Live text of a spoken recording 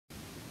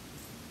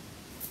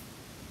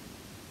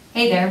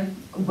Hey there,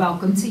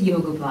 welcome to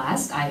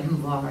YogaBlaast.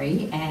 I'm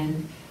Lauri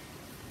and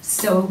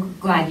so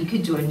glad you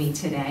could join me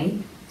today.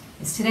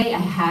 Today I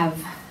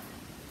have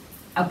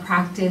a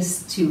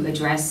practice to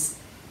address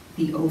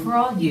the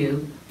overall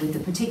you with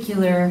a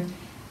particular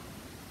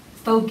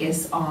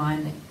focus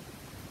on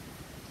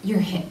your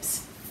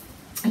hips.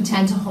 We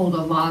tend to hold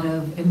a lot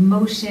of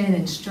emotion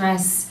and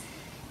stress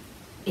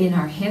in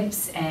our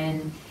hips,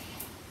 and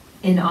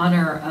in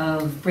honor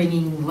of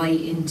bringing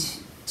light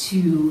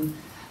into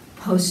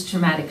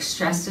post-traumatic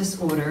stress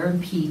disorder,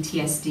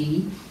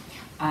 PTSD,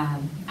 I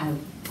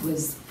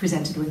was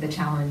presented with a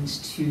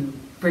challenge to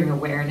bring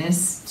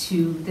awareness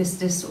to this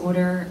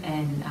disorder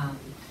and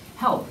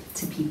help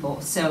to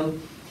people. So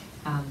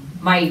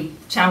my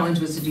challenge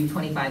was to do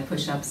 25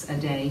 push-ups a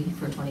day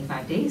for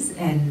 25 days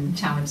and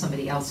challenge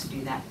somebody else to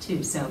do that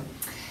too. So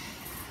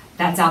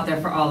that's out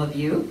there for all of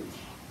you.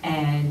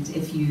 And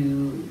if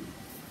you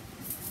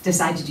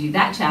decide to do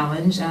that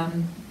challenge,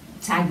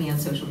 tag me on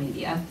social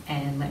media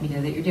and let me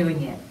know that you're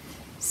doing it.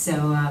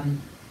 So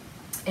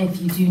if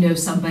you do know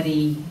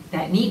somebody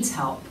that needs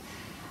help,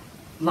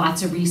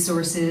 lots of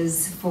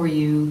resources for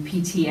you.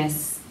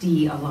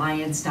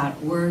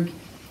 PTSDalliance.org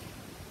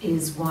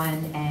is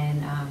one,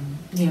 and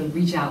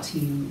reach out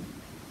to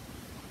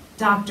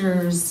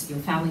doctors, your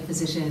family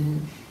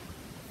physician,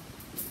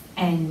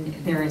 and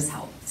there is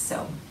help.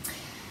 So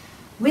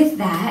with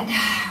that,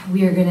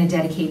 we are going to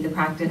dedicate the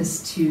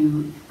practice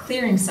to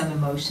clearing some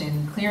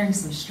emotion, clearing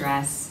some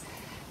stress,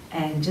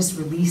 and just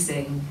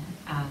releasing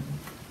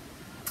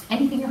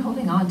anything you're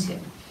holding on to.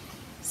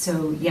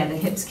 So yeah, the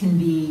hips can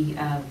be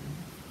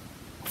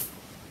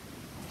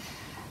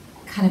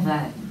kind of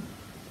a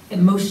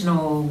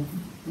emotional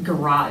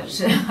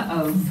garage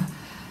of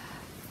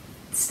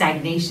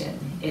stagnation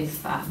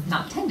if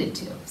not tended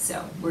to.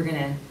 So we're going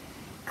to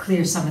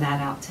clear some of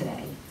that out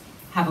today.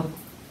 Have a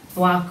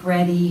block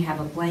ready, have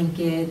a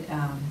blanket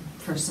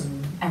for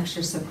some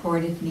extra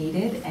support if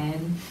needed,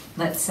 and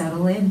let's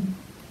settle in.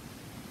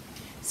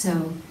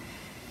 So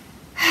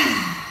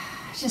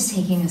just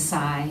taking a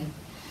sigh.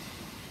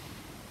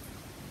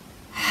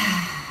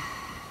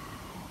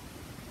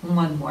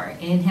 One more.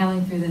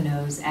 Inhaling through the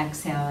nose,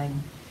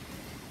 exhaling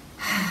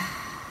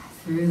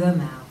through the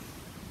mouth.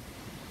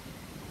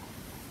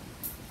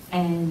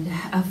 And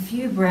a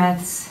few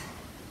breaths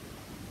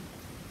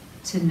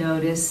to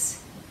notice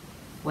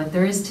what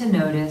there is to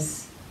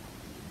notice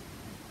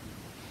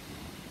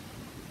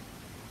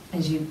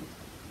as you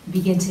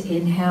begin to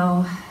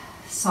inhale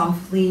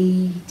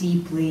softly,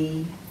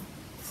 deeply,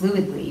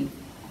 fluidly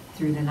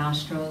through the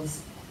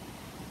nostrils,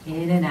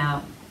 in and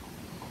out.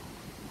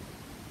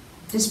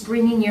 Just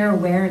bringing your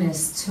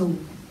awareness to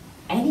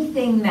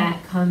anything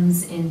that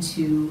comes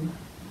into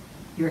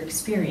your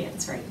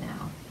experience right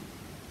now.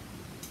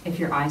 If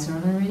your eyes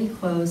aren't already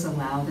closed,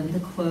 allow them to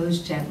close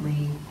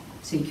gently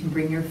so you can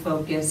bring your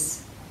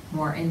focus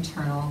more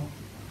internal.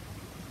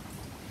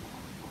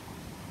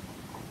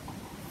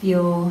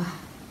 Feel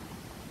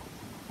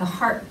the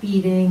heart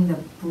beating, the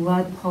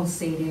blood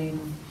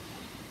pulsating,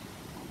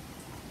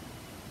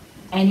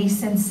 any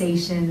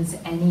sensations,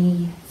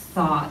 any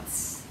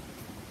thoughts,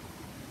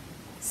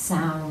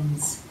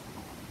 sounds,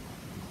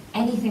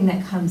 anything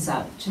that comes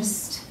up,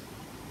 just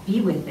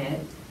be with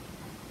it.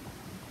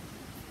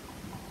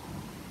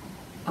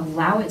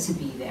 Allow it to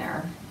be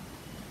there.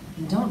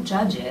 And don't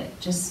judge it,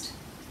 just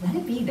let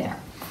it be there.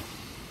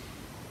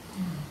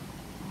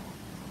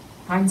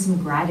 Find some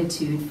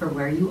gratitude for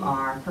where you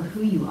are, for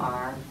who you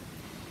are.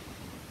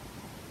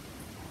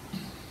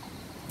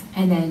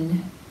 And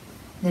then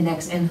the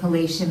next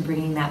inhalation,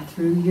 bringing that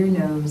through your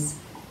nose,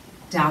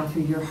 down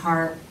through your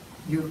heart,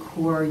 your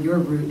core, your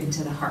root,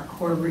 into the heart,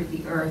 core, root,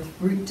 the earth.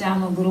 Root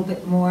down a little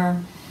bit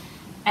more.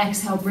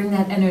 Exhale, bring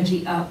that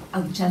energy up.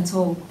 A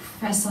gentle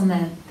press on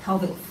the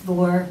pelvic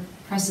floor,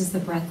 presses the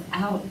breath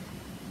out.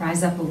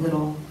 Rise up a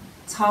little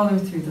taller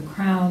through the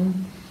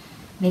crown.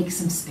 Make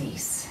some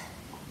space.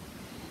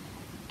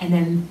 And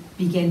then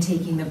begin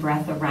taking the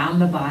breath around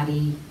the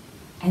body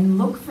and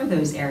look for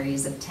those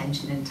areas of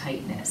tension and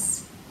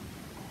tightness.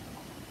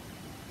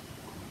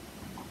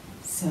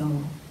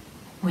 So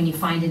when you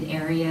find an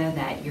area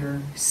that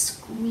you're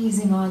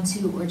squeezing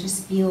onto or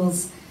just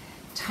feels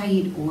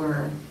tight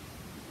or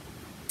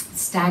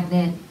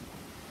stagnant,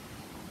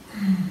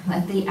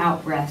 let the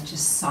out breath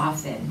just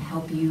soften,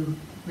 help you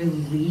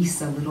release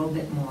a little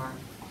bit more.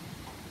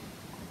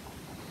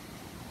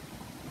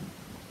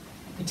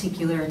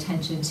 Particular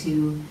attention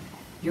to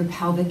your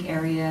pelvic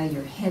area,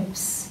 your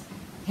hips,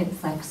 hip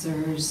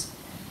flexors.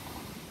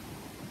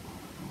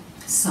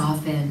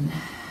 Soften.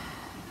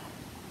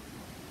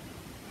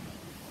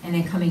 And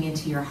then coming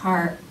into your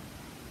heart,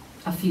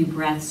 a few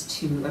breaths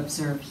to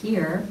observe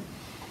here.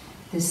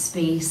 This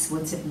space,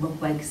 what's it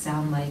look like,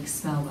 sound like,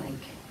 smell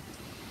like,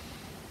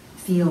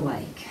 feel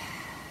like.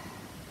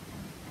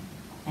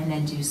 And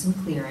then do some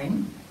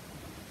clearing.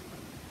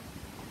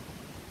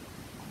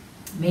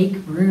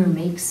 Make room,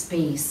 make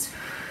space.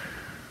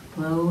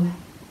 Blow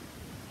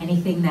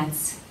anything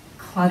that's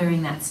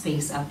cluttering that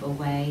space up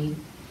away.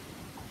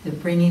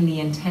 But bringing the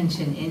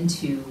intention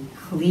into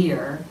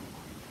clear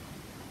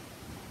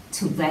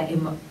to let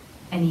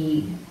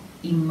any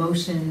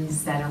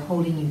emotions that are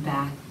holding you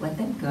back, let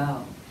them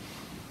go.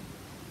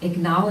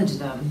 Acknowledge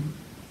them,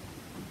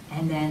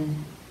 and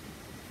then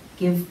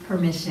give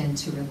permission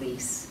to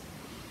release.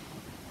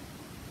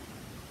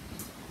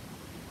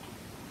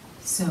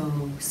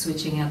 So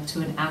switching up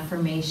to an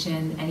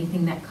affirmation,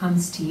 anything that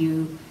comes to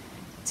you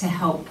to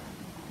help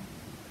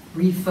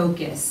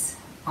refocus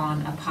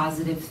on a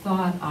positive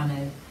thought, on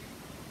a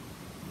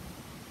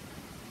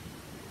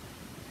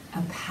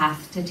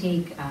path to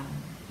take.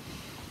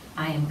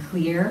 I am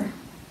clear.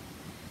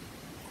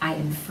 I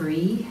am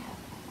free.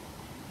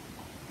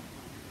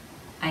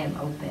 I am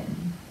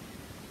open.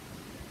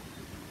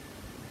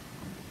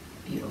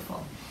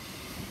 Beautiful.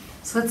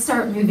 So let's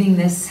start moving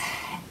this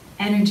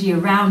energy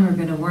around. We're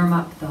going to warm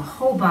up the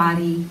whole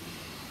body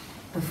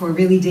before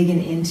really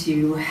digging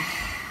into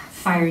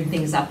firing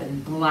things up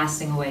and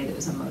blasting away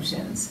those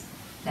emotions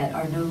that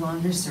are no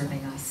longer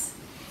serving us.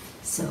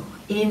 So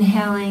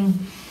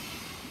inhaling,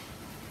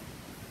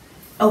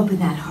 open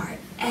that heart.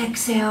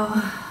 Exhale,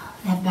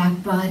 that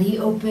back body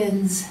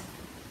opens.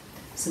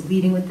 So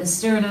leading with the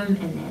sternum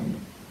and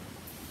then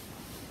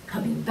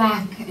coming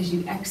back as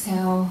you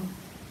exhale.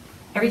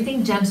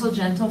 Everything gentle,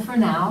 gentle for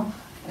now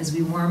as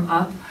we warm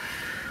up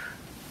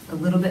a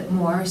little bit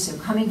more. So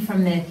coming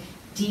from the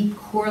deep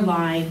core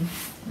line,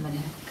 I'm going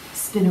to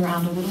spin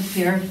around a little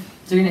here.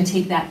 So we're going to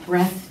take that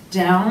breath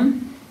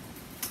down.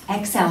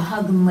 Exhale,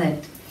 hug and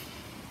lift.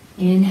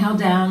 Inhale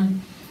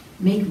down,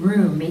 make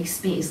room, make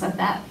space. Let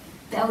that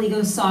belly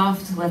go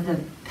soft. Let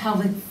the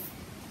pelvic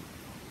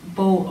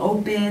bowl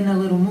open a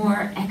little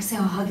more.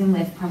 Exhale, hug and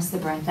lift. Press the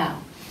breath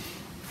out.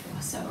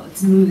 So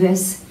let's move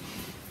this.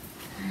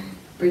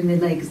 Bring the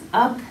legs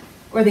up,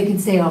 or they can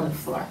stay on the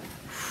floor.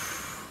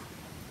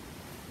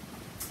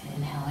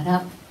 Inhale it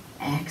up.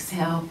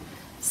 Exhale.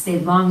 Stay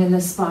long in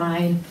the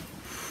spine.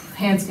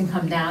 Hands can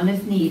come down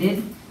if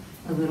needed.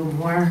 A little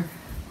more.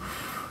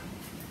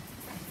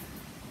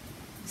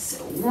 So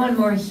one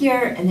more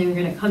here, and then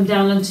we're going to come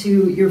down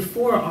onto your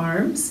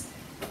forearms.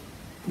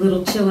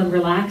 Little chill and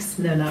relax.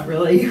 No, not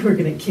really. We're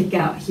going to kick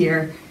out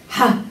here.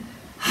 Ha,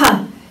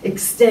 ha.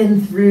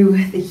 Extend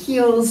through the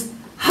heels.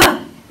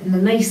 Ha. And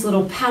the nice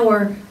little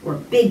power or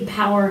big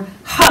power.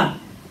 Ha,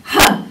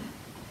 ha.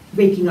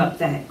 Waking up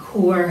that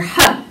core.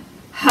 Ha,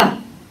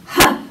 ha,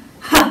 ha,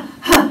 ha, ha,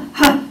 ha,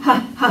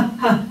 ha, ha,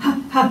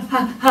 ha,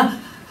 ha,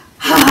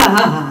 ha,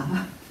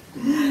 ha.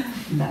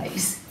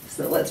 Nice.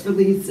 So let's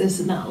release this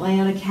and not lay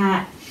on a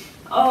cat.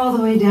 All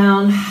the way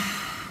down.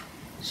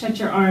 Shut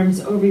your arms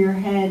over your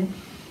head.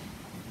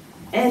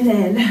 And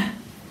then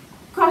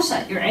cross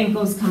out your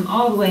ankles, come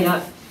all the way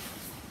up.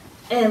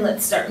 And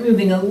let's start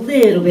moving a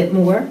little bit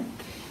more.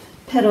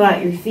 Pedal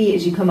out your feet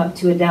as you come up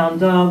to a down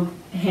dog.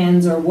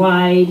 Hands are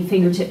wide,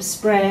 fingertips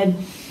spread.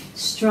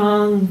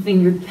 Strong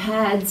fingered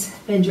pads.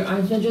 Bend your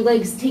arms, bend your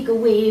legs. Take a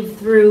wave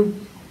through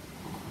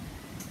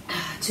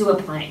to a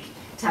plank.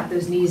 Tap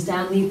those knees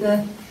down, leave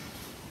the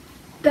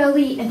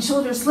belly and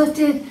shoulders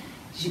lifted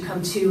as you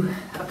come to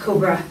a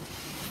cobra.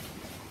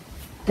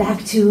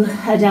 Back to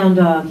a down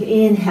dog.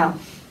 Inhale.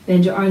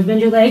 Bend your arms,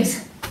 bend your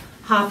legs.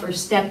 Hop or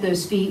step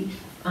those feet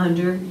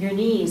under your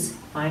knees.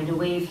 Find a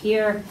wave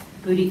here.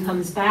 Booty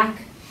comes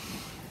back.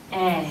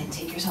 And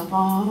take yourself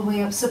all the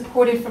way up,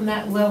 supported from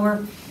that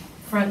lower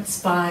front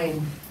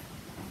spine.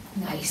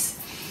 Nice.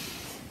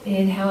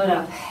 Inhale it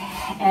up.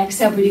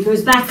 Exhale, booty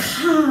goes back.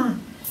 Ha!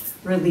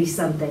 Release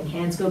something.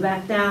 Hands go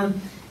back down.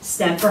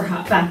 Step or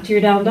hop back to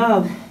your down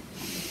dog.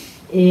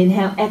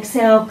 Inhale,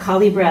 exhale,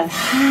 Kali breath.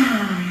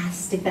 Ha!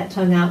 Stick that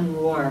tongue out and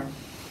roar.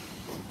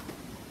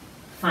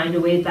 Find a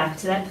way back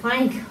to that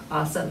plank.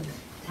 Awesome.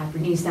 Tap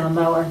your knees down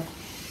lower.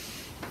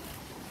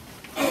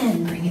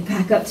 And bring it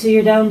back up to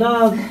your down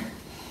dog.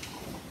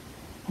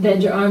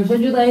 Bend your arms,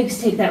 bend your legs.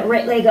 Take that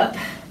right leg up.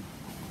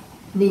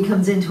 Knee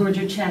comes in towards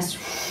your chest.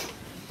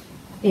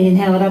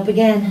 Inhale it up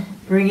again.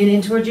 Bring it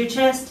in towards your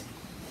chest.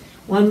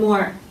 One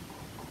more.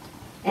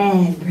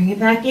 And bring it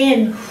back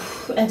in.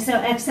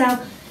 Exhale,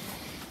 exhale.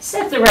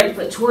 Step the right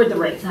foot toward the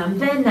right thumb.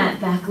 Bend that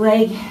back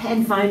leg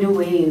and find a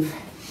wave.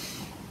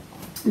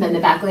 Bend the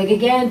back leg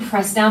again.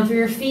 Press down through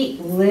your feet.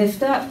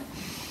 Lift up.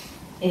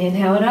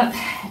 Inhale it up.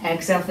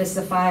 Exhale, fist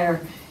of fire.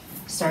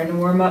 Starting to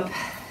warm up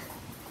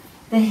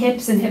the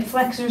hips and hip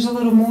flexors a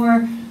little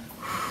more.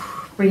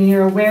 Bring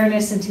your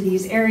awareness into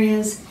these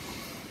areas.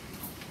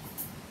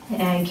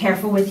 And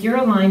careful with your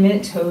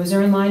alignment. Toes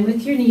are in line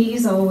with your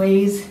knees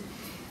always.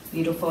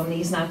 Beautiful.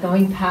 Knees not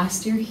going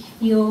past your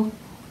heel.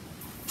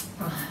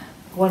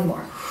 One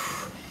more.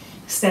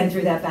 Extend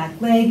through that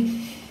back leg.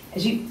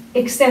 As you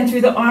extend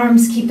through the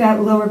arms, keep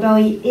that lower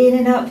belly in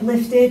and up,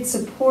 lifted,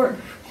 support.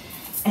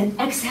 And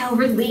exhale,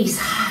 release.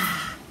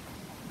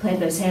 Plant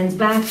those hands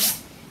back.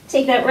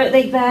 Take that right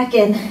leg back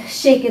and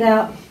shake it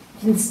out.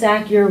 You can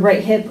stack your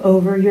right hip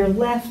over your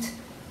left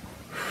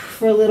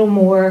for a little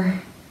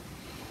more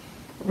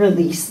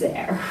release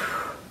there.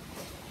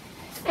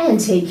 And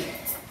take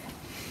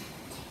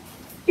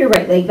your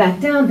right leg back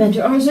down. Bend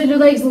your arms, bend your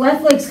legs.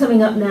 Left leg's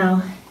coming up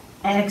now.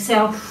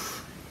 Exhale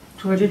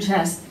towards your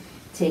chest.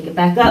 Take it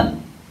back up.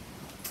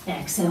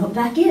 Exhale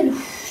back in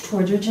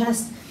towards your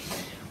chest.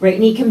 Right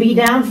knee can be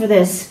down for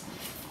this.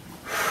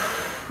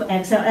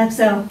 Exhale,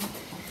 exhale.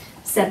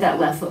 Step that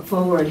left foot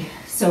forward.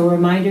 So a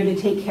reminder to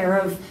take care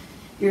of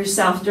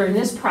yourself during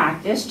this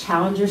practice.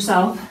 Challenge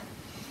yourself.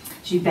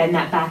 As you bend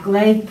that back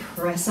leg,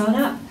 press on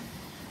up.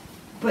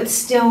 But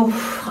still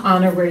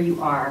honor where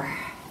you are.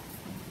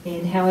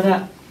 Inhale it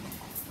up.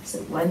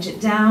 So lunge it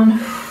down.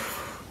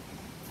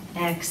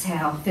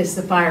 Exhale, fist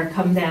of fire,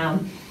 come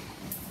down.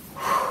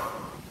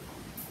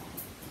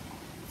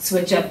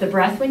 Switch up the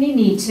breath when you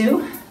need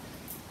to.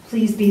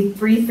 Please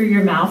breathe through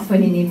your mouth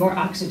when you need more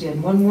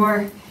oxygen. One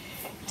more.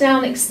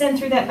 Down, extend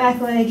through that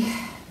back leg.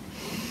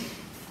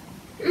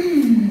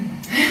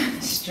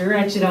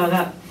 Stretch it on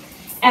up.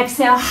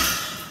 Exhale.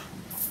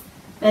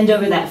 Bend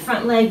over that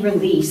front leg,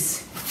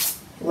 release.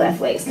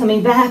 Left leg's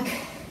coming back.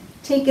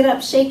 Take it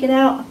up, shake it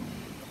out.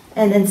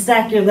 And then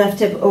stack your left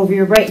hip over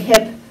your right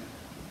hip.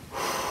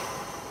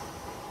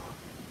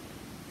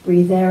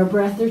 Breathe there a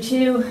breath or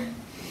two.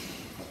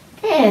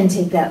 And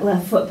take that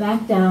left foot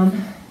back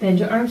down. Bend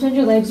your arms and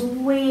your legs,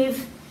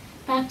 wave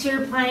back to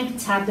your plank.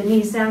 Tap the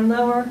knees down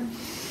lower.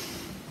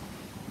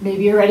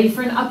 Maybe you're ready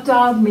for an up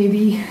dog.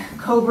 Maybe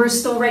cobra is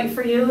still right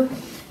for you.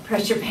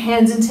 Press your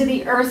hands into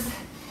the earth.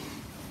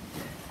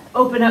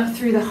 Open up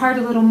through the heart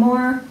a little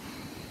more.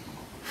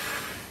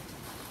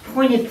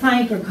 Pointed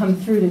plank or come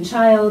through to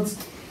child's.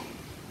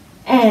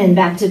 And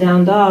back to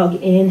down dog.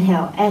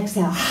 Inhale,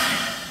 exhale.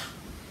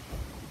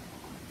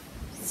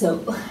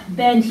 So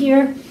bend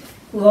here,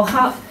 a little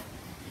hop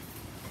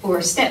or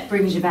a step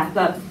brings you back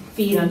up.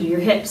 Feet under your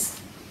hips.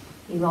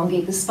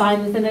 Elongate the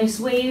spine with a nice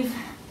wave.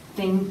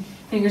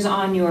 Fingers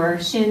on your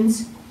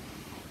shins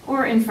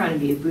or in front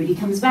of you. Booty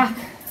comes back.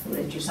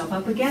 Lift yourself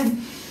up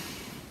again.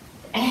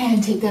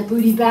 And take that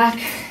booty back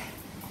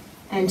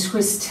and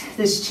twist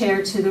this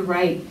chair to the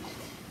right.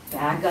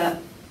 Back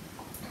up.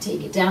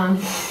 Take it down.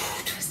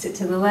 Twist it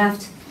to the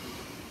left.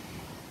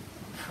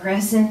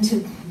 Press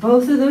into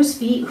both of those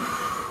feet.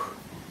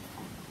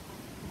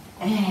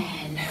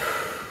 And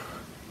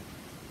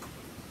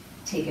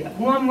take it up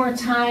one more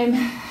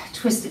time.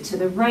 Twist it to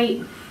the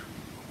right.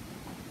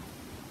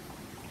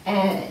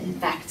 And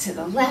back to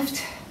the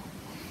left.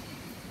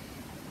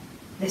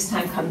 This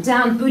time come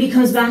down, booty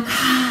comes back.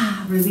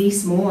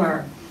 Release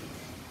more.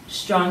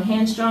 Strong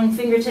hands, strong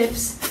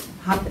fingertips.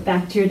 Hop it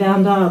back to your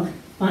down dog.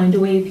 Find a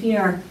wave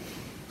here.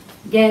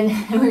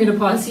 Again, and we're gonna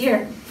pause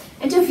here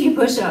and do a few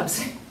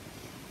push-ups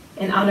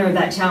in honor of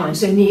that challenge.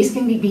 So knees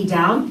can be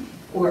down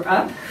or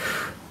up.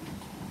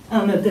 I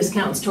don't know if this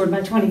counts toward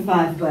my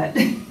 25, but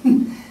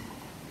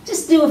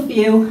just do a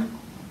few.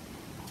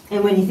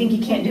 And when you think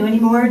you can't do any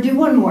more, do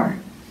one more.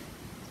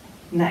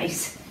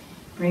 Nice.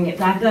 Bring it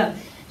back up.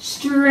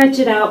 Stretch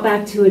it out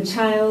back to a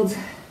child.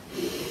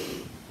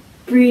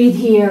 Breathe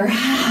here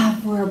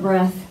for a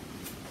breath.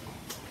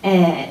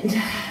 And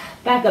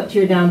back up to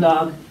your down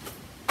dog.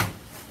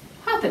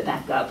 Hop it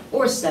back up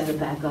or step it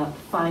back up.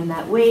 Find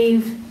that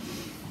wave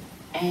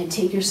and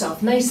take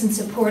yourself nice and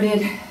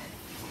supported.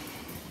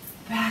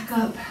 Back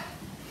up.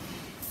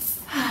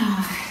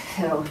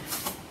 So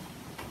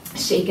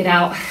shake it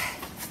out.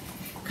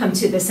 Come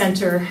to the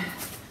center,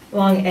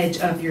 long edge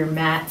of your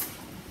mat.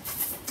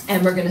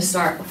 And we're going to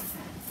start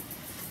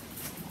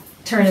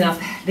turning up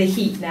the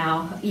heat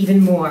now even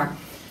more.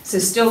 So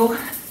still,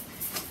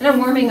 and I'm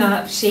warming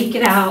up, shake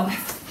it out,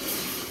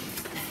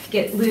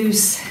 get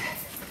loose,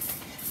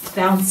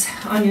 bounce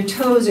on your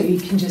toes, or you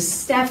can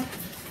just step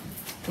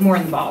more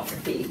in the ball of your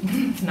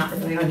feet, not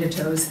really on your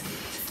toes,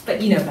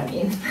 but you know what I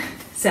mean.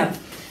 So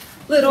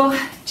little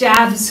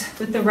jabs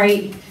with the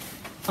right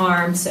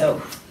arm,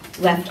 so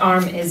left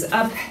arm is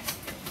up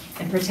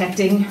and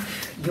protecting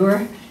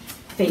your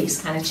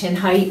face, kind of chin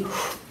height.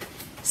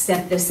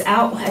 Step this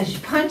out as you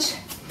punch.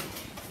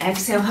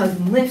 Exhale, hug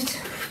and lift.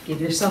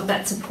 Give yourself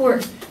that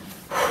support.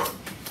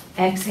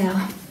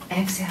 Exhale,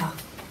 exhale,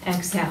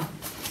 exhale.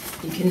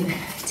 You can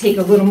take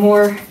a little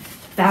more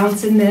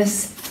bounce in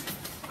this.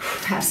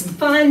 Have some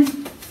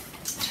fun.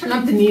 Turn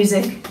up the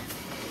music.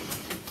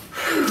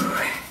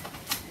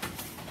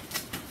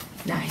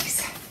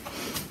 Nice.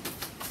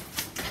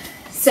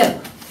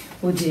 So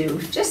we'll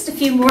do just a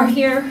few more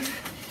here.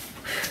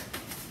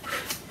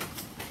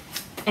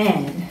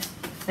 And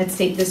let's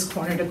take this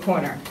corner to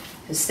corner.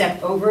 So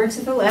step over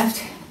to the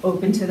left,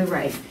 open to the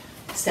right.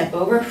 Step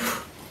over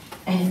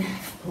and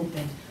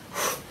open.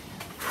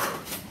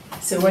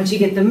 So once you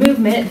get the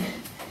movement,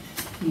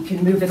 you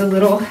can move it a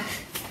little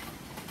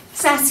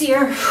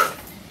sassier.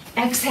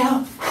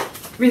 Exhale,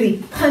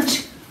 really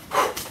punch.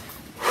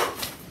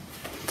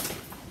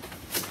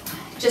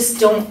 Just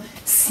don't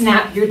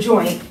snap your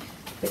joint,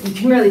 but you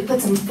can really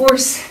put some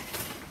force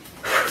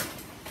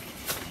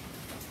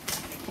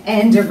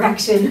and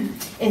direction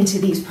into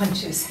these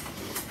punches.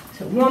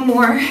 So one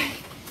more.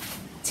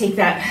 Take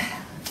that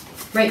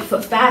right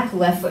foot back,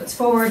 left foot's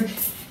forward.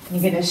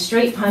 And you're gonna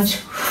straight punch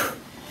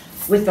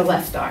with the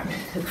left arm.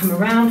 So come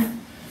around.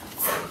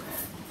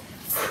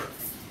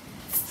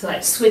 So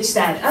let's switch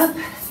that up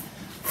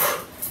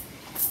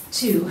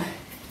to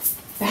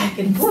back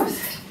and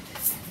forth.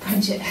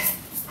 Punch it.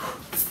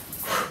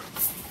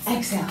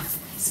 exhale.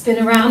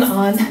 Spin around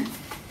on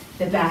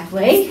the back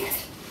leg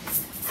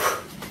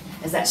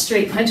as that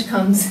straight punch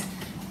comes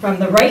from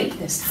the right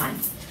this time.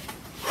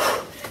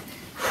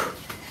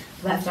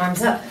 Left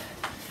arm's up.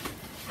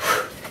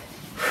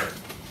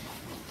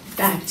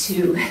 Back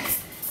to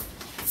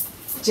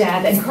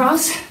jab and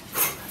cross.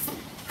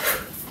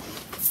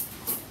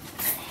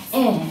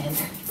 And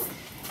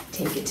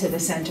take it to the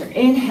center.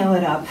 Inhale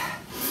it up.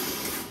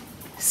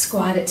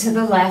 Squat it to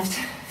the left.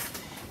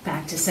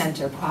 Back to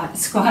center.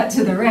 Squat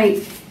to the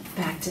right.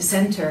 Back to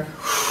center.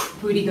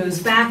 Booty goes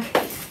back.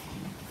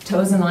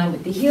 Toes in line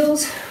with the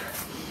heels.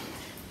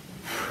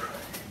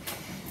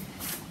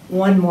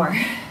 One more.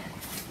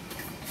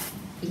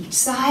 Each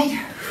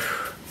side.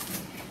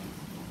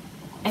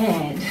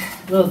 And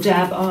a little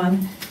jab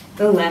on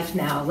the left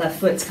now. Left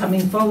foot's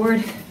coming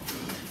forward.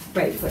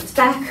 Right foot's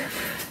back.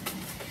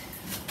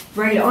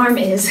 Right arm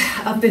is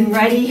up and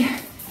ready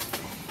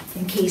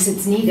in case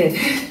it's needed.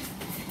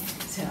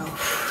 So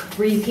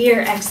breathe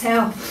here,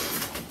 exhale,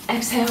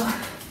 exhale.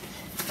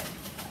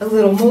 A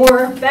little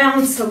more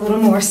bounce, a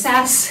little more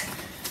sass,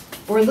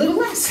 or a little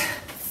less.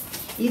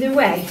 Either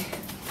way,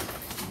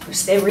 or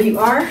stay where you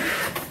are.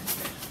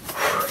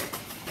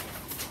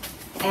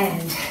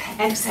 And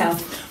exhale,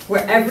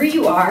 wherever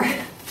you are.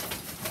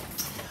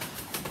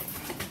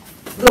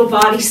 Little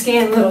body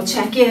scan, little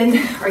check-in.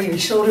 Are your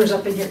shoulders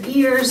up in your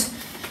ears?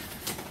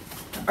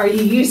 Are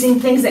you using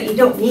things that you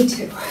don't need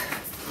to?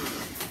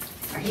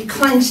 Are you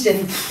clenched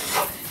and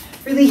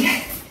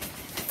really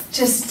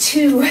just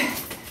too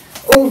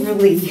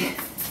overly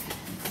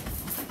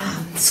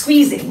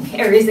squeezing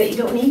areas that you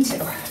don't need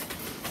to?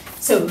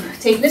 So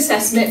take an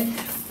assessment.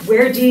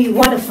 Where do you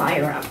want to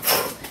fire up?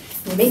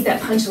 And make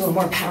that punch a little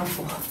more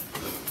powerful.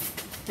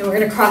 And we're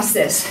going to cross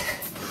this.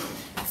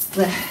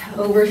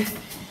 Over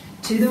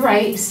to the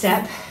right,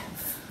 step,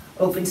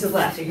 open to the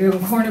left. You're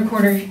going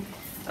corner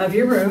of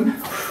your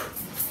room.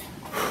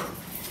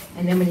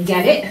 And then when you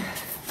get it,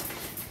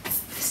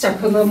 start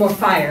putting a little more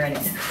fire in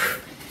it.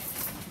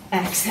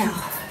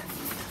 Exhale.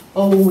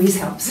 Always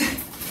helps.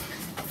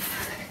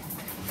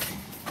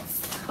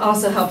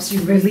 Also helps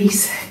you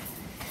release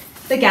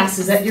the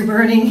gases that you're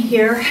burning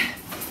here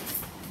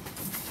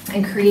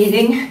and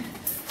creating.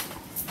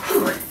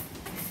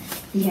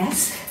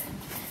 Yes.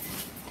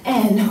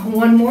 And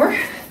one more.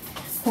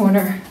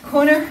 Corner.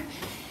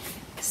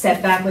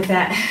 Step back with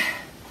that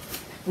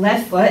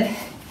left foot.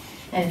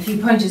 And a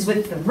few punches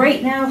with the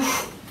right now.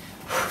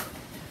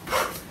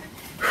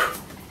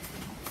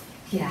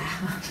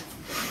 Yeah.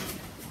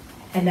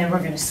 And then we're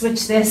going to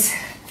switch this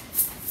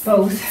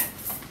both.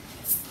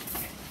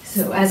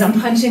 So as I'm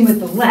punching with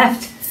the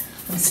left,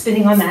 I'm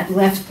spinning on that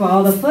left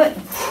ball of the foot.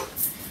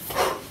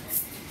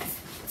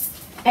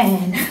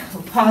 And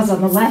we'll pause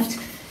on the left.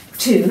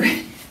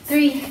 2,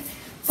 3,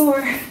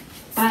 4,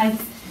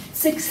 5,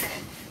 6,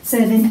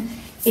 7,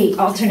 8.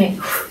 Alternate.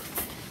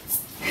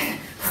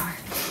 4,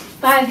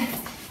 5,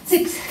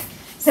 6,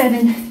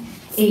 7,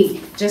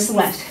 8. Just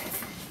left.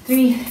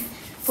 3,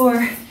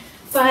 4,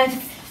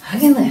 5.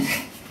 Hug and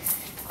lift.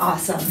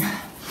 Awesome.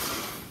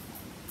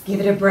 Give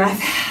it a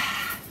breath.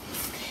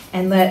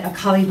 And let a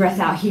Kali breath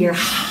out here.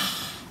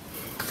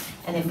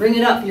 And then bring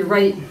it up. Your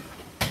right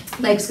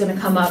leg's going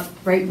to come up.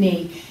 Right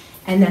knee.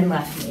 And then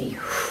left knee.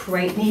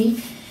 Right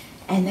knee.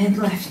 And then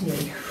left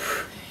knee.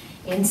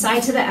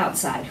 Inside to the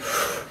outside.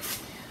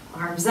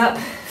 Arms up.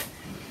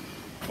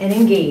 And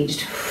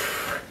engaged.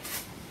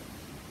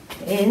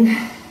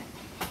 In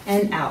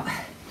and out.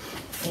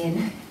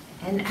 In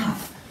and out.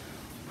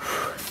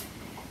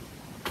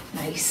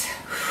 Nice.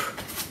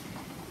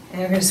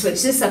 And we're going to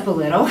switch this up a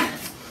little.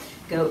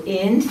 Go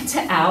in to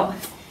out,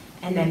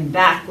 and then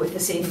back with the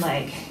same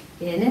leg.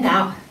 In and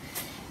out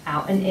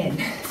and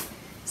in.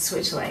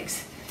 Switch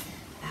legs.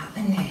 Out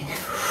and in.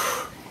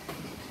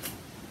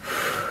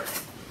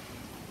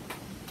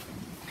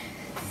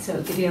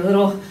 So give you a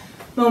little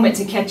moment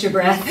to catch your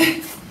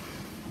breath.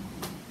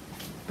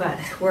 But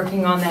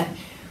working on that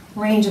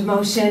range of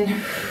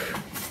motion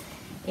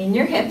in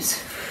your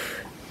hips.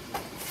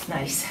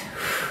 Nice.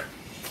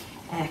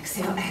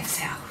 Exhale,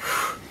 exhale.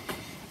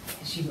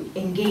 As you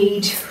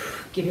engage,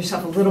 give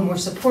yourself a little more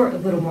support, a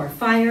little more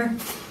fire.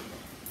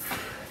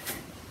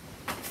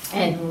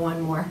 And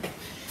one more.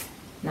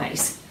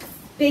 Nice.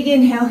 Big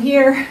inhale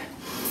here.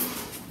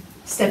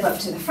 Step up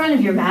to the front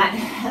of your mat,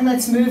 and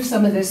let's move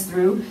some of this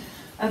through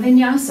a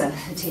vinyasa.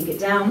 Take it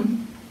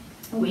down,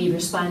 weave your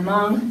spine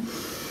long.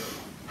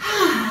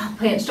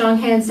 Plant strong,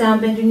 hands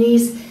down, bend your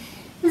knees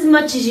as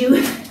much as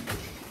you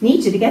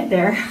need to get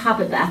there.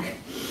 Hop it back.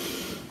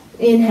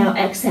 Inhale,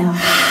 exhale.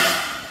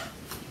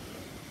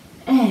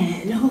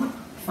 And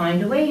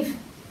find a wave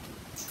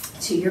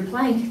to your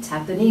plank.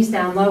 Tap the knees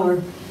down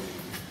lower.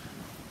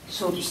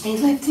 Shoulders stay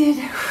lifted.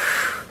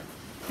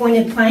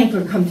 Pointed plank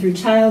or come through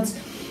child's.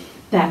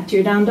 Back to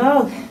your down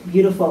dog.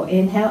 Beautiful.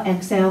 Inhale,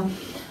 exhale.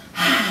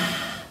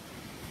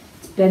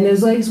 Bend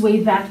those legs,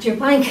 wave back to your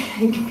plank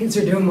because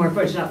we're doing more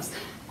push-ups.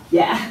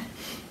 Yeah.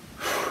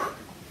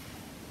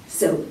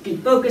 So be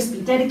focused,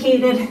 be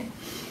dedicated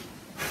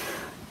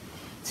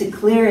to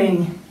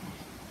clearing,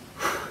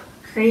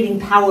 creating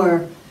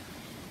power,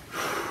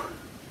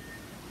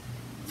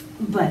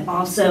 but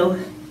also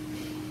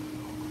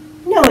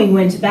knowing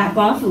when to back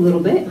off a little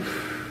bit.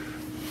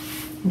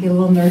 Get a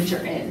little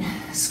nurture in.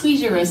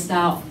 Squeeze your wrist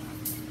out.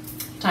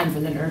 Time for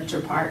the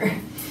nurture part.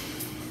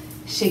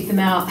 Shake them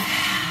out.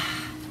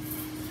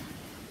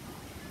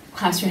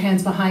 Clasp your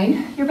hands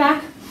behind your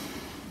back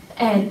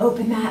and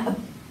open that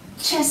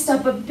chest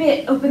up a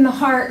bit. Open the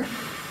heart.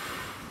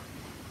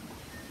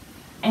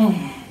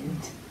 And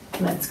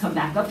let's come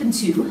back up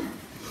into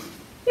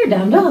your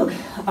down dog.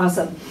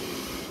 Awesome.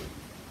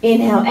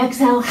 Inhale,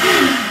 exhale.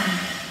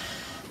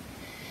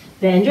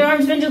 Bend your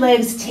arms, bend your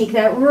legs. Take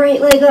that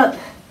right leg up.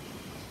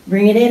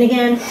 Bring it in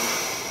again.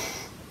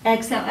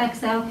 Exhale,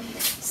 exhale.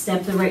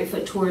 Step the right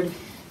foot toward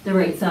the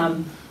right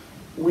thumb.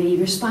 Wave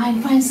your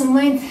spine, find some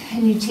length,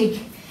 and you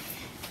take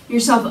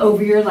yourself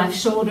over your left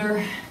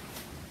shoulder.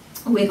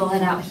 Wiggle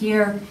it out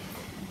here.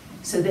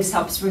 So this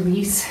helps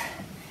release.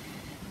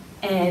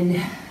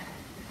 And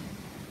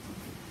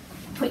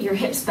put your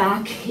hips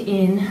back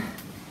in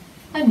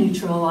a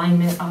neutral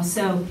alignment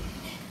also.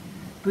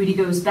 Booty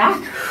goes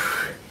back.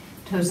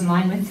 Toes in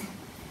line with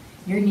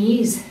your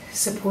knees.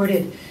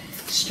 Supported.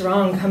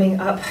 Strong coming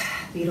up.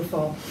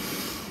 Beautiful.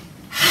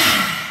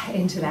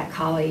 Into that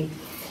collie.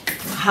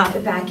 Hop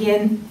it back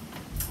in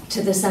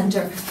to the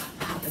center.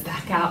 Hop it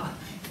back out.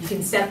 You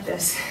can step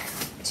this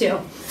too.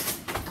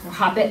 Or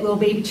hop it, little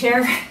baby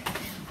chair.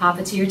 Hop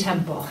it to your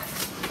temple.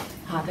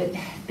 Hop it,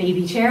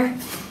 baby chair.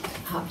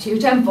 Hop to your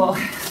temple.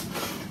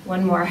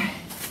 One more.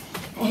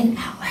 And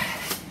out.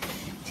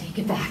 Take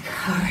it back.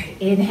 All right.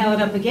 Inhale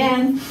it up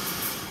again.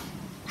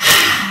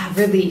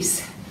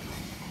 Release.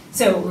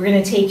 So we're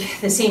going to take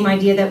the same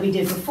idea that we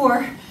did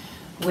before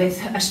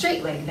with a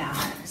straight leg now.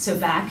 So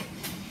back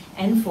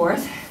and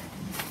forth.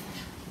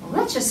 Well,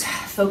 let's just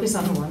focus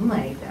on one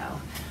leg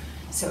though.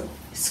 So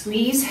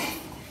squeeze,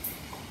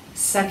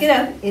 suck it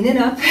up, in and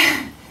up.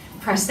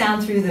 Press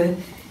down through the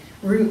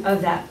root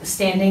of that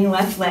standing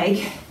left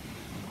leg.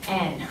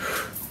 And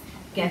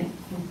again,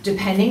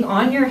 depending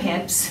on your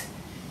hips,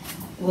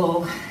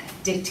 will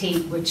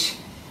dictate which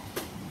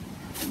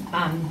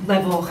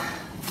level,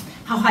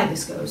 how high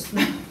this goes.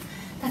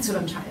 That's what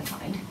I'm trying to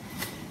find.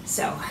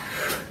 So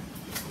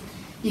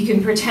you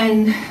can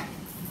pretend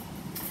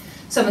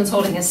someone's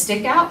holding a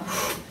stick out,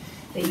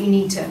 that you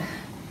need to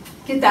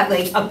get that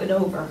leg up and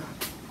over.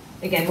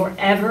 Again,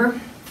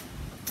 wherever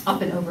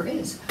up and over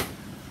is.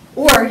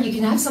 Or you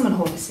can have someone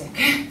hold a stick.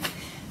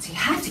 So you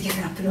have to get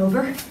it up and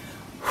over.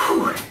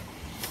 Whew.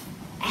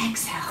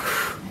 Exhale.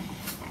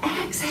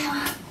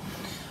 Exhale.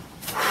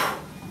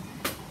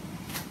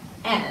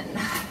 And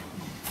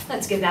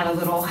let's give that a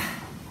little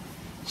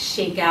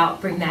shake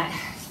out. Bring that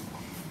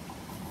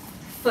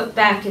foot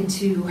back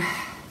into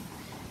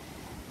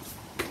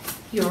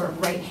your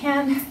right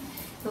hand.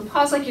 You'll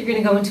pause like you're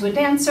going to go into a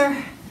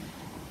dancer,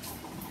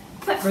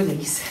 but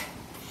release.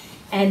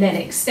 And then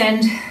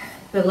extend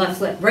the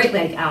right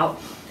leg out,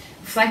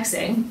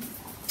 flexing,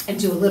 and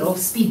do a little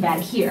speed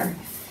bag here.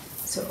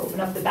 So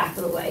open up the back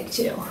of the leg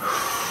too.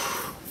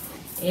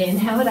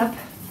 Inhale it up,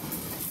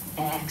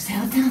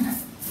 exhale it down.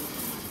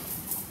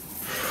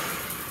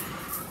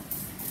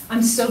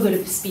 I'm so good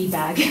at the speed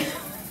bag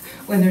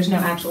when there's no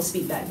actual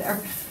speed bag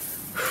there.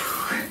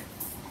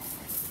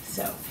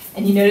 So,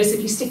 and you notice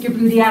if you stick your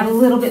booty out a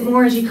little bit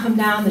more as you come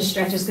down, the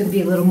stretch is going to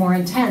be a little more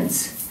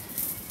intense.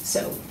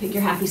 So pick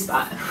your happy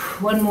spot.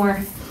 One more,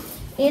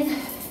 in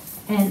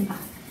and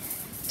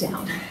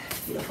down.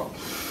 Beautiful.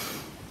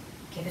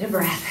 Give it a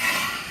breath.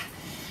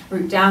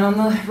 Root down on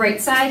the right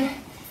side,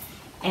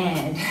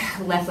 and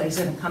left leg's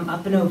going to come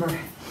up and over,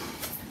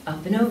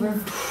 up and over,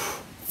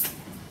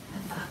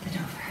 up and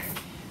over.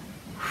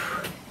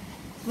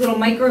 Little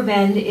micro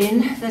bend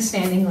in the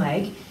standing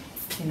leg.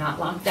 You're not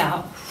locked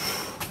out.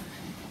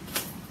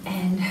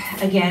 And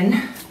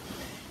again,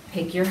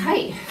 pick your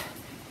height.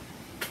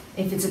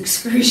 If it's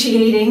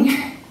excruciating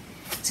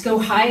to go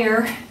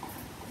higher,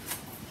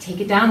 take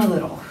it down a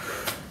little.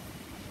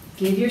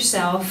 Give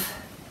yourself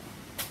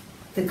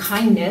the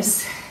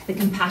kindness, the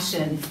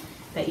compassion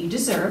that you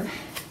deserve,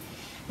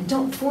 and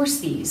don't force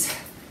these.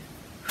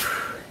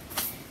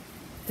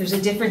 There's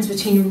a difference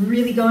between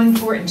really going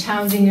for it and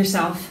challenging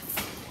yourself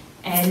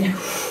and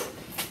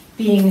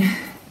being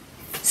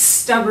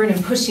stubborn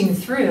and pushing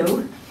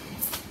through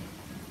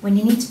when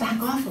you need to back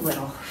off a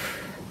little.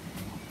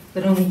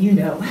 But only you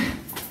know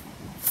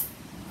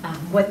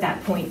what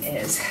that point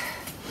is.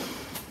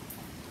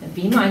 And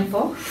be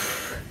mindful.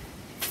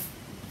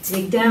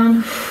 Dig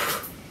down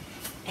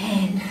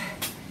and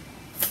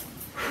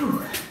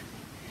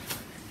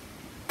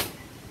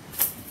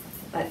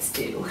let's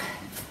do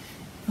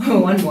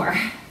one more.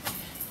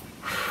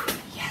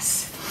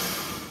 Yes.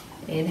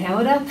 Inhale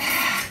it up.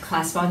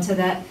 Clasp onto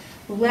that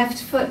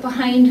left foot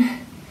behind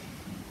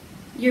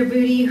your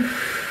booty.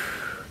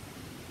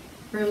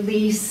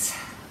 Release.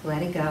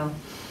 Let it go.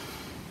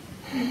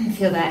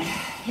 Feel that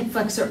hip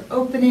flexor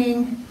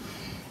opening,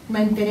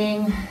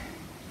 lengthening,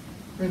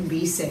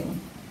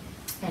 releasing.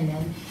 And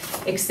then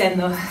extend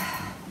the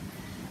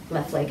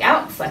left leg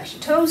out, flex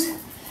your toes,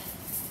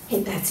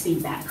 hit that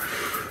speed back.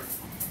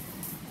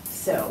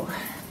 So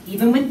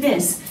even with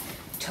this,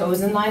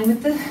 toes in line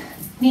with the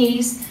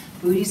knees,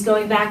 booty's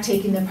going back,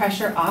 taking the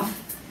pressure off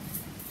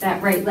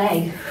that right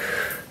leg,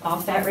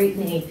 off that right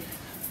knee.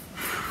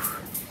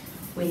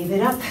 Wave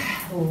it up,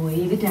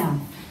 wave it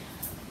down.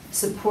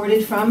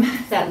 Supported from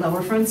that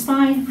lower front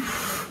spine.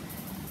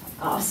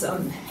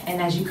 Awesome.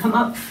 And as you come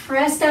up,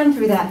 press down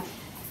through that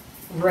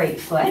right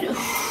foot.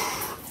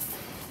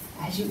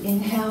 As you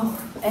inhale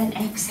and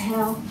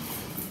exhale.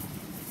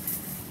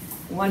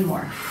 One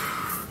more.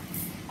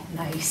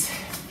 Nice.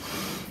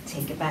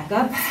 Take it back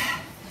up.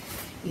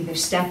 Either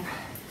step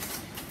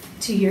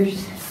to your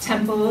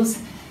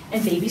temples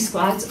and baby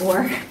squats,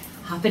 or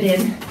hop it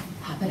in,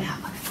 hop it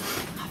out.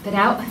 Hop it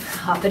out,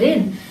 hop it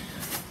in.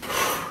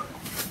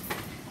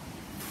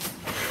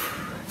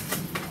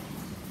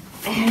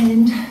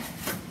 And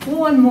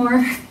one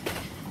more.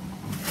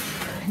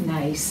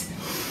 Nice.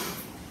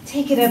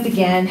 Take it up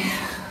again.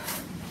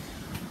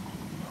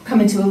 Come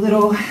into a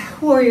little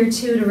warrior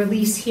two to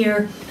release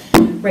here.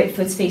 Right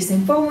foot's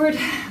facing forward,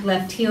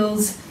 left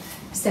heel's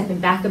stepping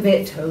back a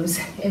bit, toes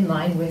in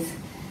line with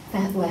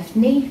that left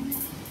knee.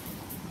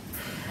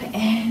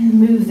 And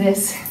move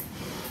this.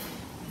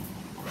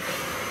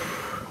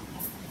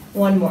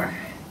 One more.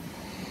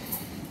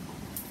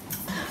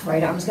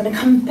 Right arm's gonna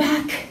come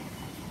back.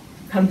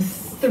 Come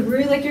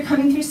through like you're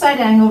coming through side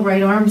angle,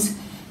 right arm's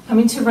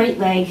coming to right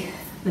leg,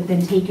 but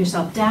then take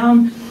yourself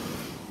down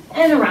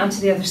and around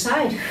to the other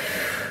side.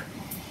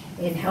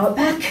 Inhale it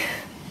back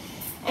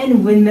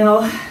and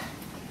windmill.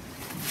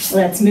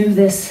 Let's move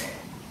this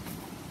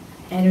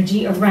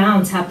energy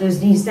around. Tap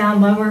those knees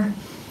down lower.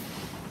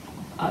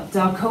 Up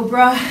dog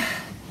cobra.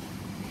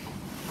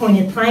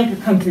 Pointed plank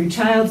or come through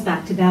child's,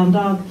 back to down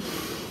dog.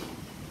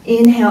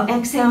 Inhale,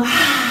 exhale.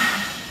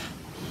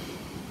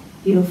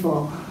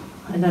 Beautiful.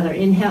 Another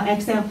inhale,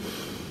 exhale.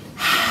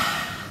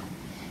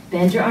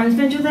 Bend your arms,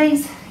 bend your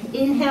legs.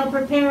 Inhale,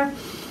 prepare.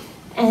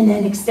 And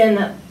then extend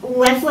the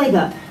left leg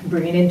up.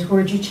 Bring it in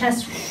towards your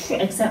chest.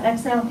 Exhale,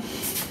 exhale.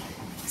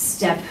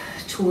 Step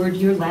toward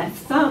your left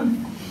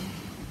thumb.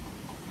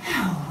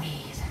 Oh,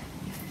 wait.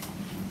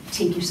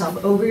 Take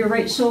yourself over your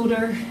right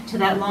shoulder to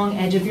that long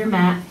edge of your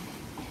mat.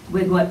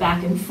 Wiggle it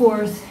back and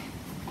forth.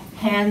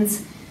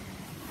 Hands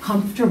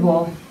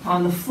comfortable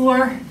on the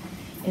floor,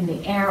 in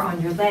the air,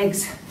 on your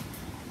legs,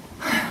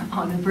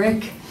 on a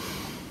brick.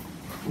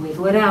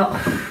 Wiggle it out.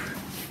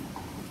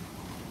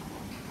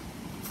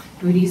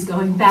 Booty's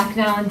going back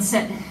now and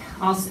set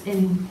also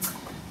in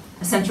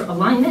a central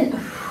alignment.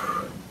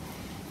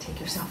 Take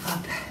yourself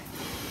up.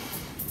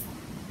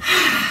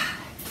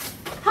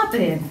 Hop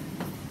it in.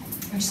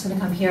 We're just gonna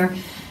come here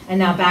and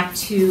now back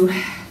to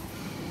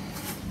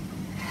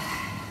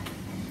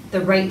the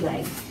right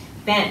leg.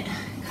 Bent,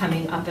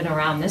 coming up and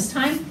around this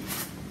time.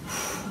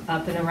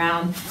 Up and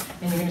around,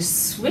 and you're gonna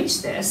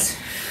switch this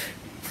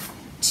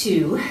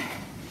to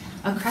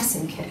a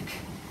crescent kick.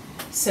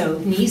 So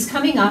knees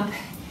coming up,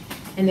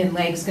 and then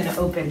legs gonna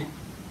open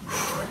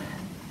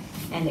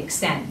and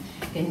extend.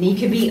 The knee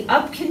can be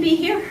up, can be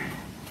here,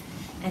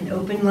 and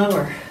open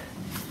lower.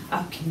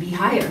 Up can be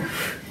higher.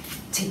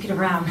 Take it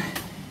around.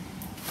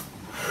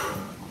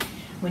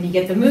 When you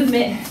get the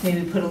movement,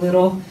 maybe put a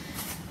little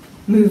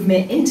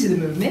movement into the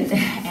movement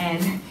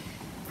and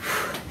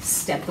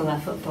step the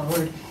left foot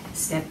forward,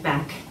 step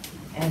back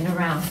and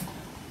around.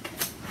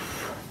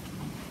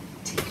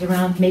 Take it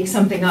around, make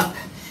something up,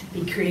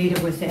 be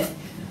creative with it.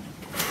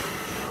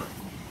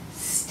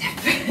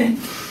 Step. And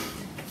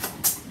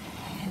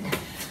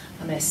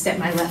I'm gonna step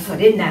my left foot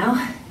in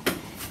now.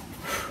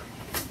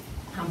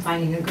 I'm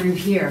finding a groove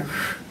here.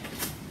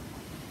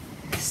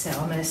 So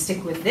I'm gonna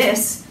stick with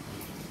this.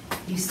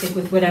 You stick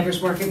with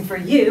whatever's working for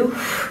you.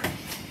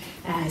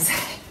 As,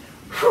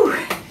 whew,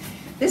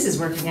 this is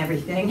working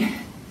everything.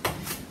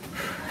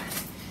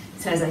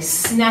 So as I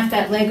snap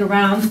that leg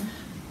around,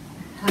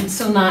 I'm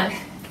still not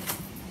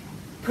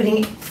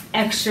putting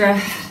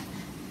extra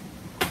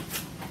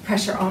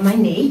pressure on my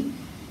knee.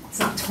 It's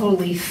not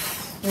totally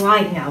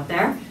flying out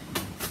there.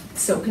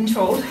 It's so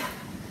controlled.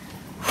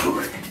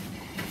 Whew.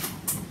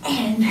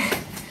 And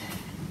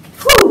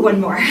whew, one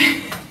more.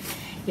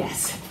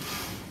 Yes.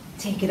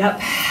 Take it up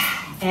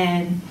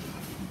and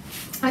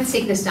let's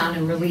take this down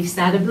and release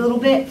that a little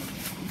bit.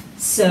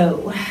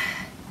 So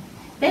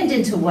bend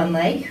into one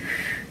leg.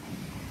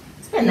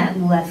 Bend that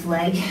left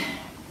leg.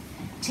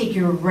 Take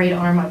your right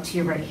arm up to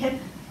your right hip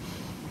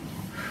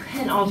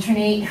and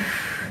alternate.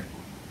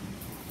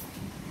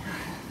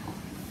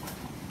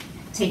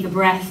 Take a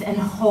breath and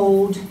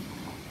hold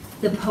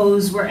the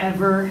pose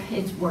wherever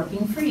it's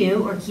working for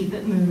you, or keep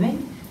it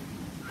moving,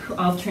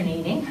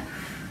 alternating.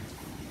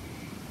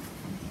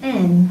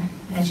 And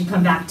as you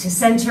come back to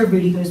center,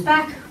 booty goes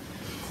back,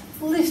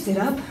 lift it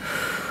up.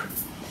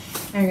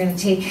 And you're gonna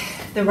take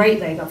the right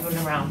leg up and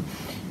around.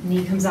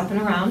 Knee comes up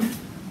and around.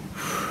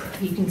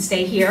 You can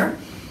stay here,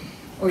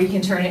 or you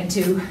can turn it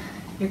into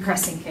your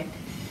crescent kick.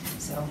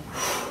 So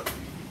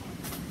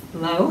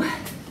low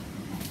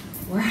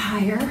or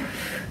higher.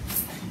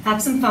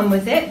 Have some fun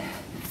with it.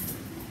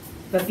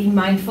 but be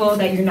mindful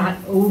that you're not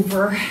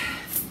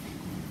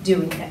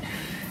overdoing it.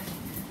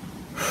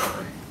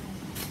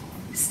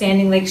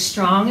 Standing legs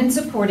strong and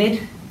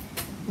supported.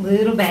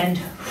 Little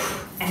bend.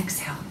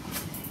 Exhale.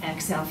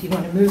 Exhale. If you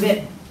want to move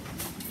it,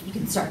 you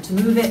can start to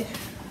move it.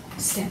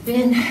 Step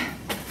in.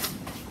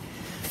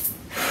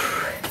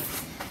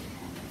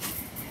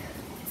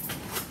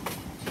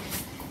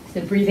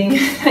 The breathing,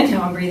 I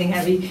know I'm breathing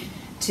heavy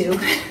too.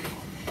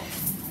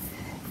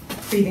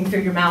 Breathing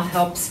through your mouth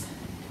helps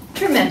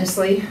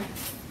tremendously.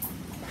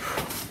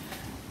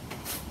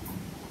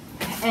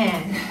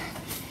 And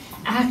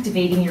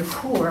activating your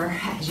core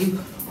as you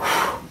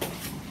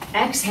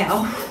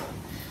exhale,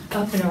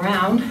 up and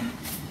around.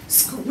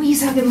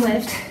 Squeeze, hug, and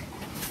lift.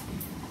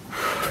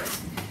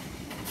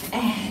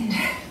 And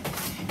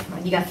come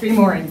on, you got 3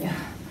 more in you.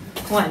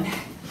 1,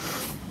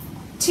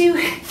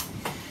 2,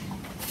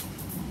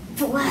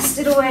 blast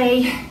it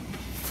away.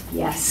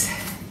 Yes.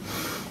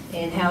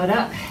 Inhale it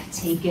up,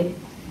 take it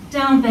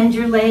down, bend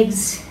your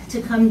legs to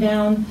come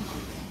down,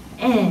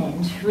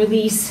 and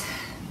release.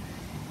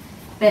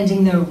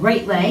 Bending the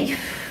right leg.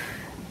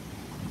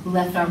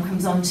 Left arm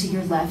comes onto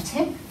your left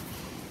hip.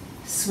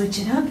 Switch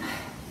it up.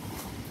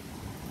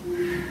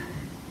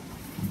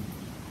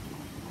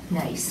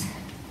 Nice.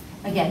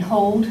 Again,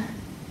 hold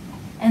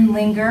and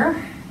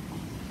linger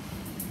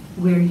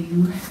where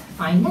you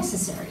find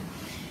necessary.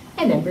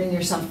 And then bring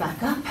yourself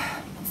back up.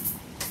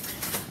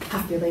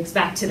 Pop your legs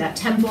back to that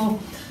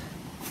temple.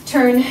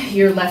 Turn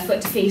your left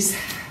foot to face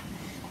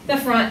the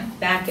front,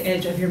 back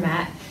edge of your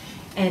mat,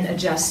 and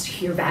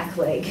adjust your back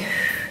leg.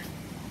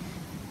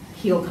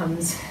 Heel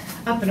comes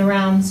up and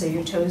around so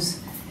your toes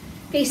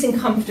facing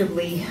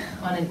comfortably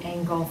on an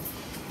angle.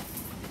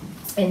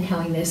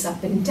 Inhaling this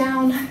up and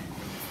down.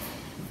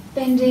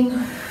 Bending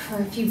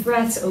for a few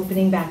breaths,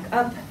 opening back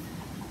up.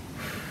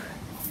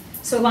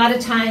 So a lot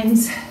of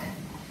times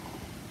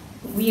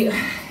we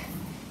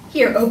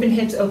hear open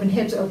hips, open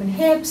hips, open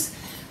hips.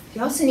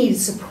 You also need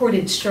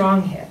supported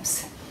strong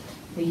hips.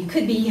 You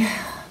could be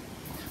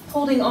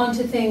holding on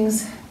to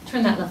things.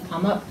 Turn that left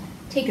palm up,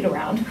 take it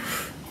around,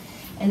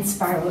 and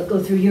spiral it.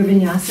 Go through your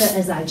vinyasa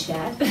as I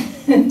chat.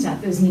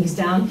 Tap those knees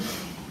down.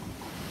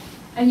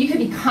 And you could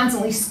be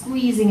constantly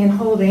squeezing and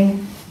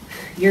holding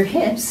your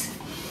hips.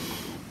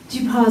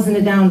 Do pause in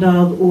a down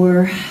dog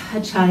or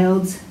a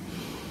child's.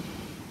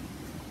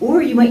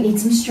 Or you might need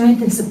some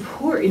strength and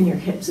support in your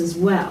hips as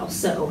well.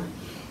 So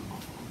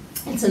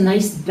it's a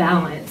nice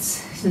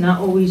balance to not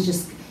always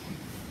just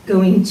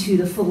going to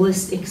the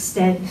fullest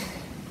extent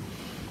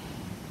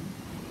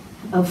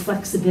of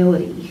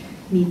flexibility.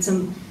 Need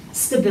some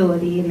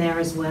stability in there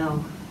as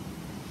well.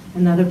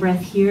 Another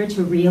breath here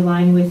to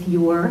realign with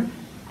your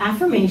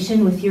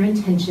affirmation, with your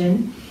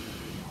intention.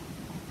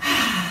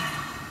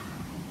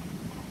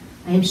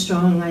 I am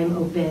strong, I am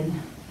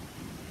open,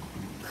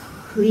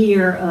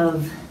 clear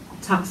of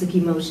toxic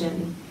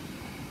emotion.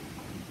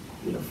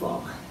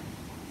 Beautiful.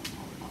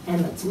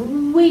 And let's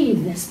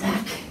wave this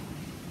back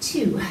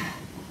to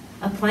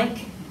a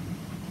plank.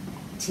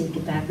 Take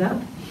it back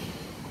up.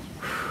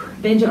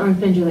 Bend your arms,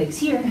 bend your legs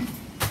here.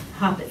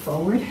 Hop it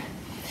forward.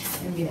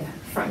 And we're gonna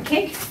front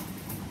kick,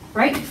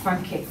 right,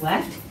 front kick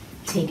left.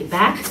 Take it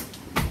back.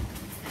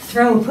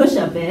 Throw a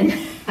push-up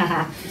in.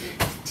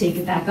 Take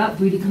it back up,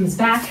 booty comes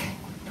back.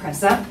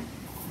 Press up.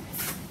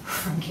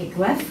 Front kick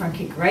left, front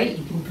kick right.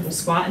 You can put a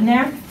squat in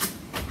there.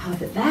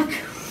 Hop it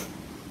back.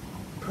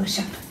 Push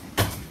up.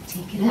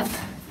 Take it up.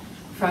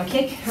 Front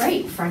kick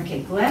right, front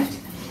kick left.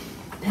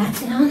 Back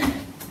down.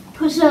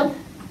 Push up.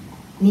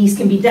 Knees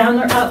can be down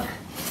or up.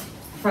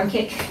 Front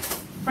kick,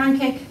 front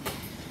kick.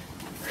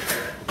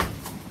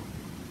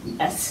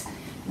 Yes.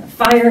 Now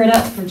fire it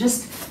up for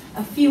just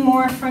a few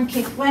more. Front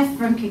kick left,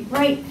 front kick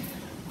right.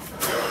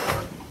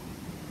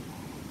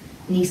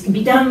 Knees can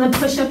be down on the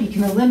push up. You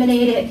can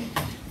eliminate it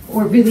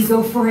or really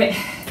go for it.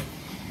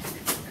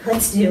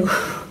 Let's do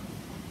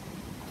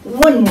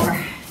one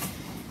more.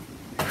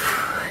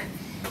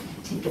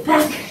 Take it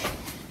back.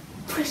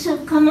 Push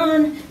up, come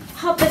on.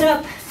 Hop it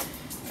up.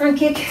 Front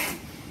kick,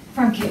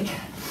 front kick.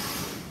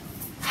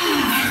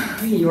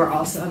 You are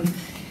awesome.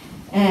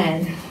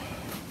 And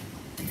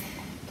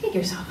take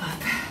yourself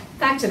up.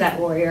 Back to that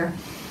warrior.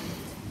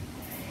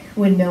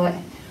 Windmill it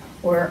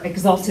or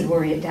exalted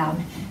warrior it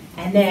down.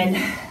 And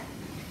then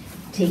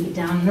take it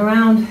down and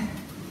around.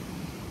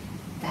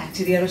 Back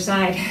to the other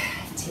side.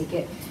 Take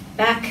it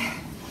back,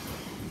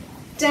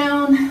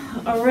 down,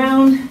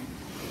 around.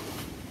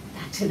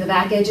 Back to the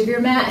back edge of your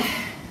mat.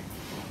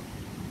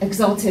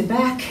 Exalted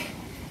back.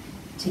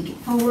 Take it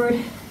forward.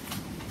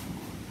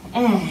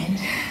 And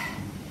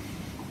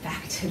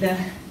back to the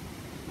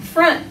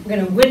front. We're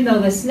going to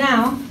windmill this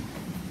now.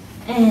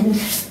 And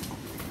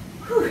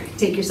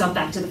take yourself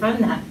back to the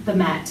front of the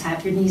mat.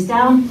 Tap your knees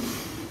down.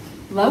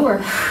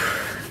 Lower.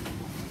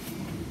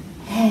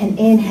 And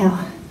inhale.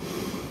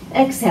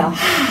 Exhale.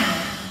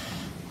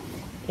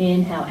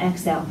 Inhale,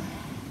 exhale.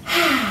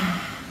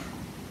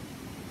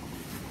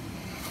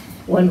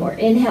 One more.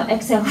 Inhale,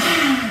 exhale.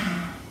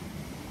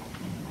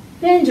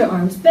 Bend your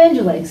arms, bend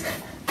your legs.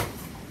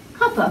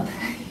 Hop up.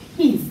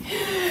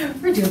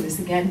 We're doing this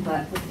again,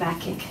 but with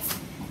back kick,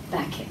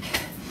 back kick.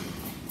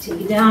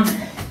 Take it down,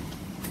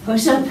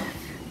 push up,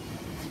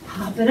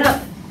 pop it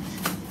up,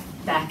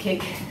 back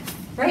kick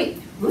right,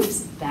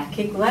 whoops, back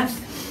kick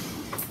left,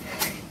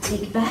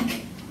 take it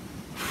back.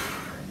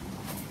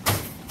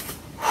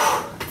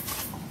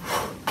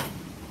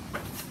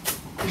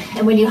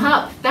 And when you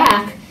hop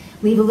back,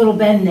 leave a little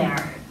bend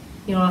there.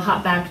 You don't want to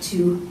hop back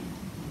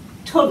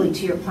totally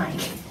to your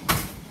plank.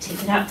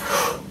 Take it up,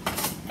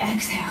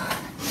 exhale,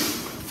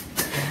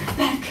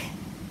 back,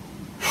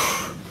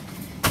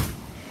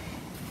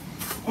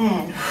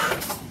 and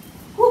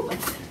whoop,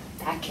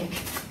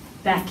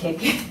 back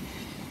kick,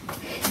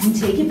 and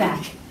take it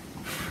back.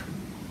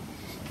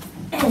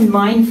 And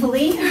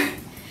mindfully,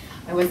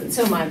 I wasn't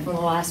so mindful in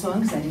the last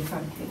one because I did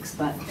front kicks,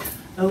 but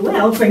oh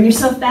well, bring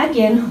yourself back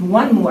in,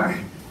 one more.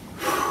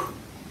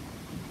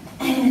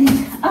 And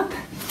up,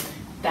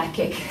 back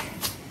kick,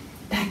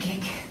 back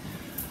kick.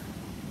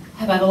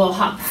 How about a little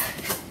hop?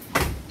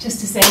 Just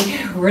to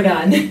say, we're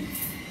done.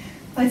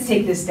 Let's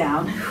take this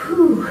down.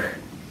 Whew.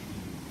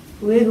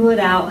 Wiggle it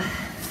out.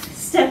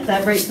 Step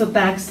that right foot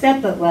back,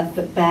 step that left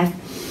foot back.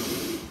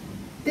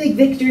 Big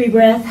victory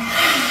breath.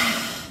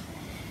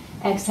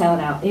 Exhale it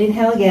out.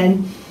 Inhale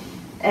again.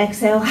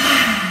 Exhale.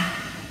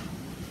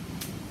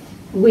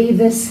 Weave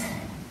this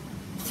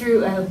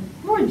through a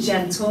more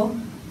gentle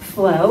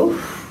flow.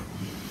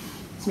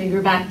 So maybe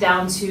we're back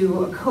down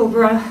to a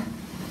cobra.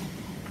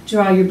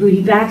 Draw your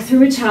booty back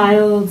through a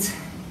child.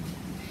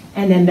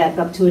 And then back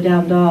up to a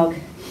down dog.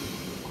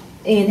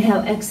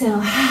 Inhale,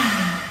 exhale.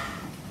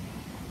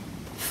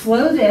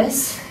 Flow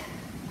this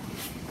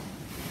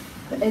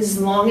as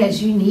long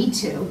as you need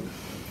to. You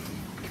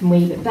can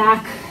wave it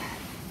back.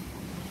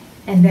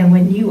 And then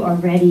when you are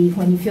ready,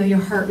 when you feel your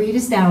heart rate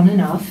is down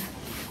enough,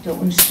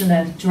 don't just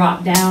gonna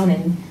drop down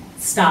and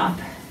stop.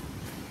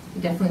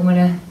 You definitely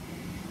wanna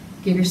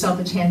give yourself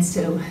a chance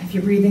to, if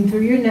you're breathing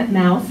through your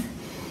mouth,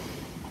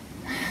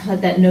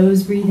 let that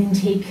nose breathing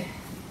take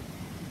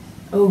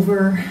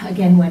over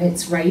again when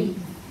it's right,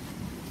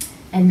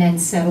 and then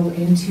settle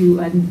into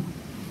a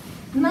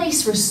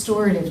nice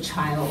restorative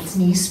child's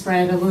knees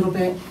spread a little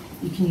bit.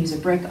 You can use a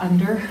brick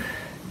under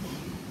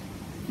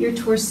your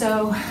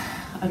torso,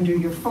 under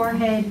your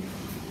forehead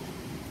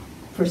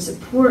for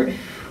support,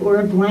 or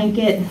a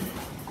blanket.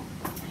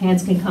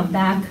 Hands can come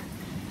back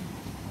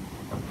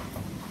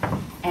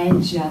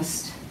and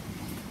just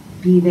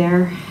be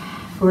there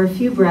for a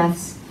few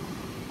breaths.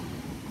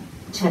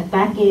 Check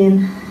back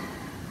in,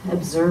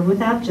 observe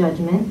without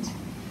judgment.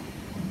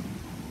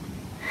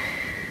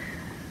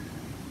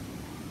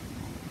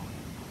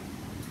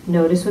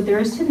 Notice what there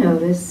is to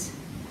notice.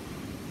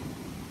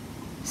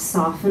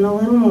 Soften a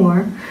little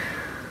more.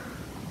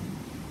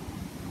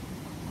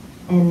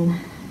 And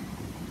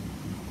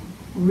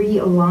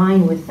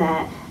realign with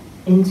that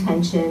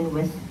intention,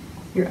 with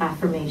your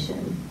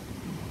affirmation.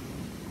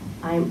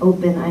 I am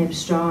open, I am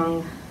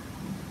strong,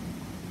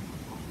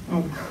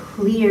 and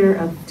clear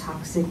of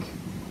toxic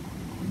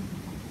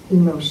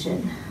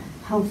emotion.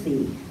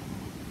 Healthy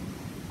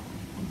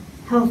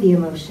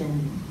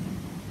emotion.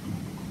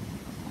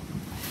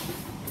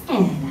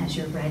 And as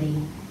you're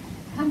ready,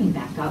 coming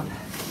back up.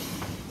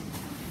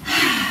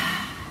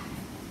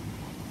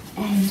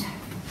 And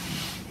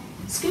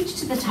scooch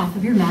to the top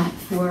of your mat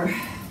for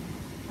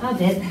a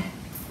bit.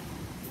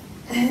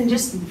 And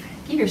just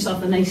give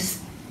yourself a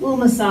nice little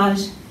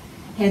massage.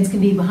 Hands can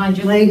be behind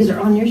your legs or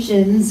on your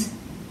shins,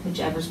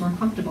 whichever's more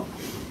comfortable.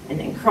 And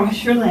then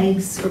cross your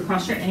legs or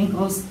cross your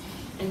ankles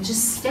and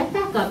just step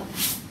back up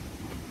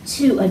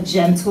to a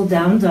gentle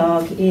down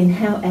dog.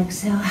 Inhale,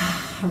 exhale,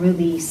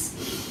 release.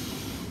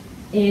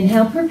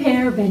 Inhale,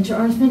 prepare, bend your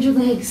arms, bend your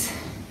legs.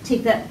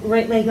 Take that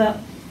right leg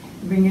up,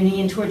 bring your knee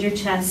in toward your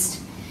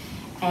chest,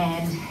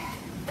 and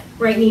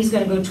right knee is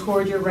going to go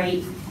toward your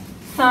right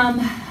thumb,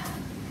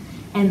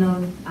 and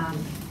the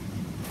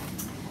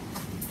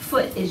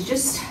foot is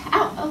just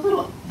out a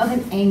little of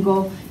an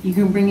angle. You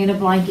can bring in a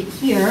blanket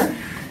here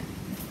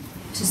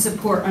to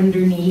support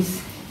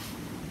underneath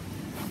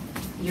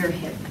your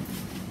hip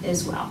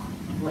as well,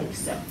 like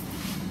so.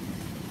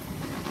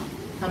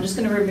 I'm just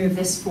going to remove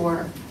this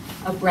for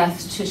a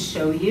breath to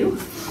show you.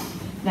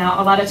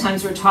 Now, a lot of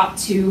times we're taught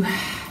to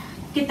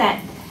get that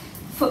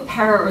foot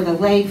or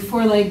the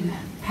foreleg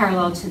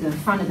parallel to the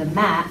front of the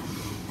mat,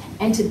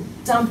 and to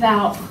dump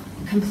out,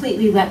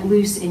 completely let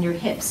loose in your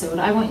hips. So what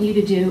I want you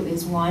to do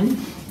is, one,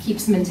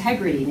 keep some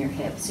integrity in your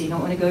hips. So you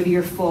don't want to go to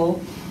your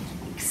full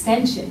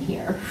extension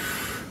here.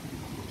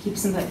 Keep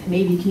some,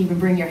 maybe you can even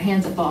bring your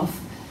hands up off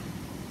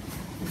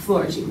the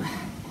floor as you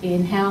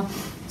inhale,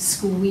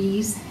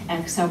 squeeze,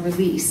 exhale,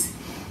 release.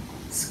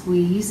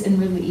 Squeeze and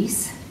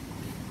release.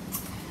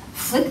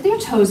 Flick your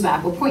toes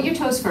back. We'll point your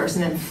toes first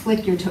and then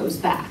flick your toes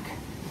back.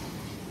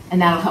 And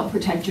that'll help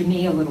protect your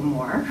knee a little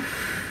more.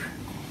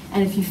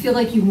 And if you feel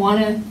like you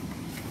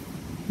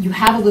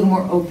have a little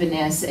more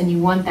openness and you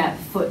want that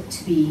foot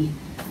to be,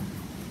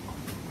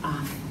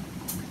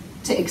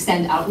 to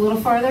extend out a little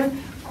farther,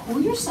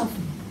 pull yourself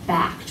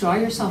back, draw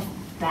yourself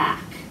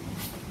back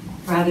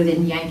rather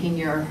than yanking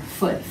your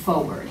foot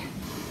forward.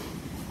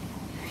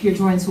 Your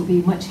joints will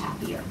be much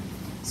happier.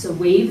 So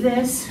wave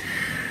this.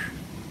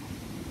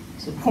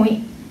 So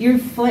point your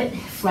foot,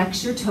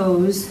 flex your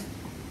toes.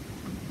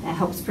 That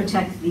helps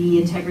protect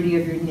the integrity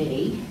of your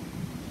knee.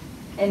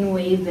 And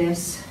wave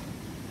this.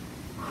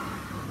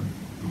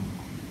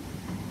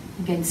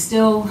 Again,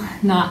 still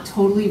not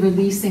totally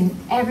releasing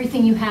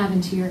everything you have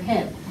into your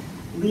hip.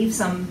 Leave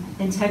some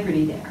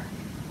integrity there.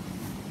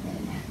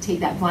 And take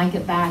that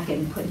blanket back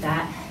and put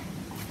that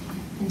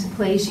into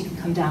place. You can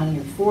come down on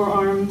your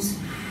forearms.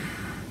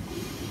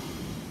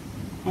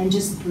 And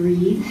just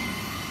breathe,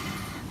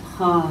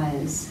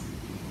 pause,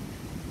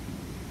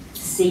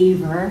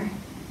 savor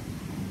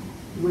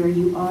where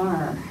you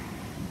are,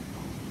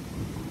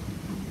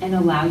 and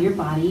allow your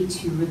body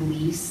to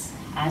release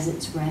as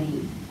it's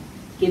ready.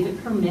 Give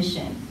it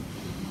permission.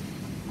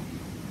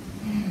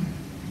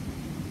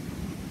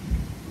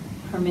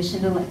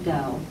 Permission to let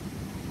go.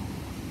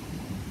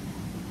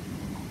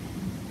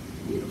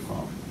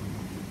 Beautiful.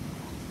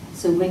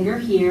 So linger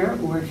here,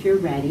 or if you're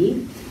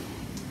ready,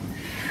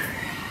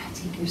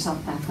 take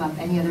yourself back up.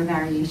 Any other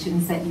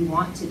variations that you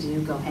want to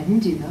do, go ahead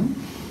and do them.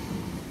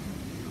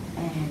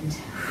 And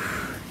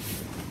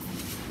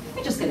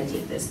we're just gonna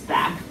take this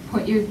back.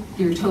 Point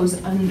your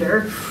toes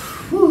under.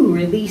 Whew,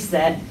 release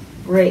that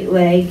right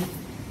leg.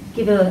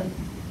 Give a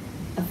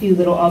few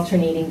little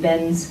alternating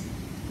bends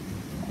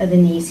of the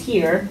knees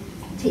here.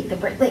 Take the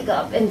right leg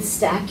up and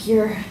stack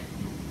your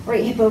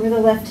right hip over the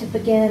left hip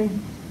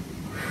again.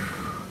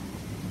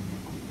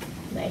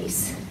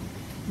 Nice.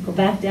 Go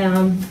back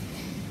down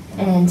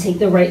and take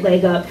the right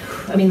leg up,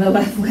 the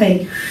left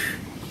leg.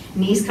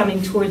 Knees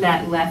coming toward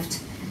that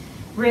left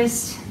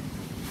wrist,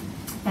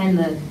 and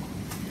the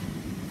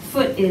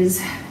foot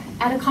is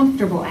at a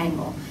comfortable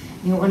angle.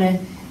 You don't want to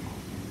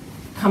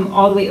come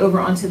all the way over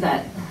onto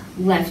that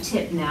left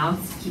hip now.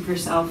 Keep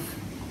yourself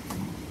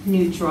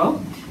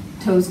neutral.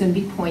 Toes going to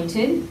be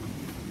pointed,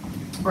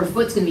 or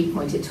foot's going to be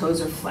pointed,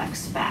 toes are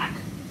flexed back.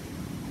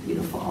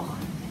 Beautiful.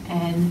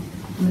 And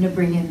I'm going to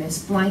bring in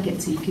this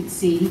blanket so you can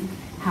see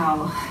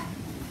how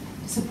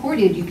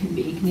supported you can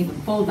be. You can even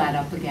fold that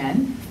up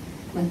again.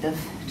 Let the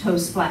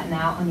toes flatten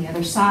out on the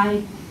other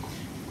side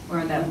or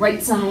on the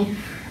right side,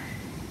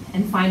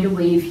 and find a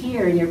wave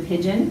here in your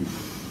pigeon.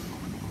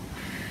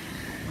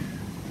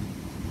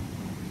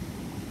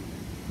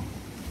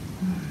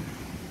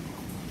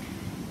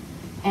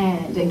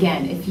 And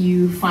again, if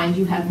you find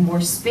you have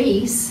more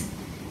space,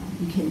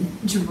 you can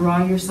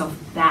draw yourself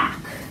back,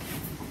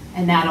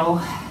 and that'll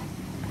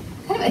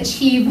kind of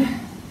achieve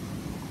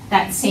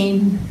that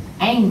same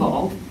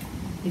angle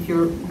if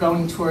you're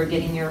going toward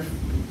getting your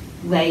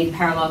leg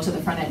parallel to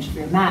the front edge of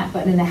your mat,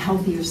 but in a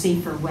healthier,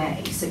 safer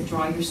way. So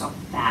draw yourself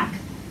back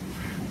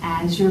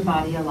as your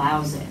body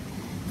allows it.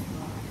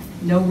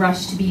 No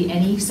rush to be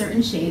any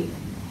certain shape.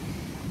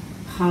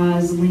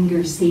 Pause,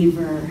 linger,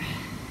 savor.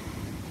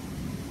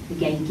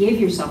 Again, give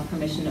yourself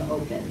permission to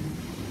open,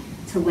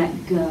 to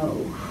let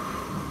go,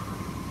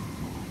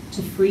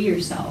 to free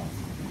yourself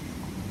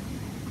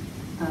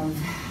of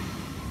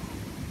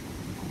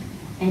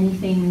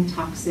anything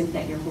toxic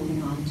that you're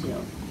holding on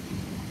to.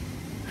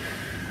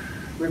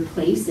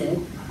 Replace it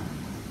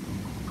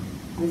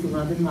with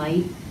love and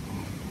light,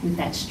 with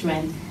that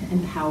strength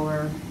and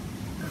power,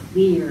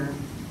 clear,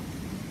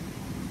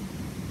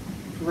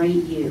 bright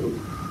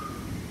you.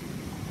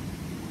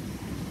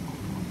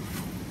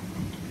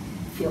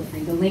 Feel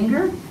free to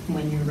linger.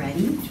 When you're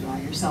ready, draw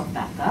yourself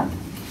back up.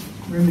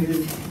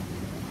 Remove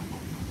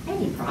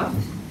any prop.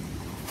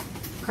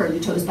 Curl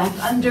your toes back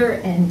under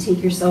and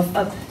take yourself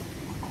up.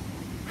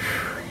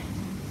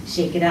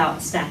 Shake it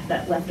out. Stack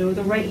that left over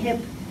the right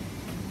hip.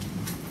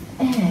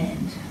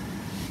 And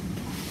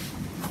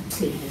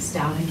take this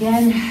down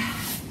again.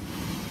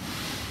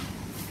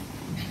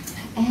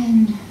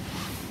 And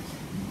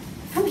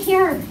from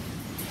here,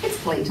 it's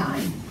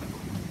playtime.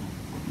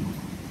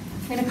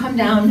 You're going to come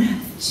down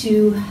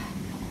to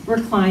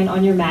recline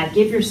on your mat.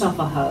 Give yourself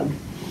a hug.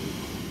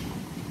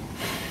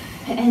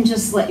 And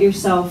just let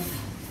yourself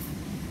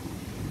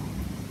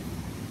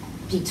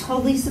be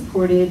totally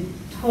supported,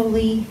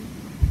 totally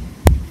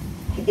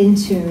in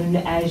tune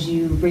as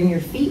you bring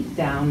your feet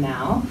down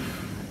now.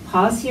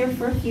 Pause here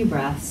for a few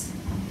breaths.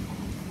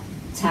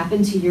 Tap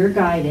into your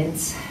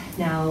guidance.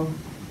 Now,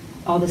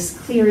 all this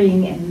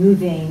clearing and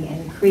moving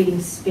and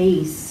creating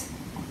space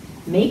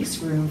makes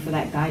room for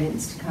that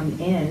guidance to come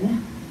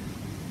in,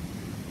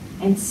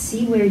 and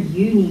see where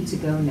you need to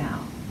go now.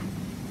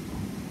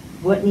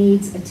 What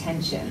needs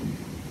attention?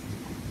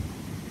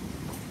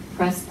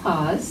 Press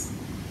pause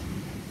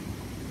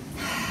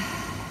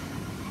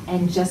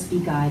and just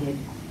be guided.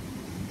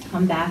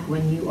 Come back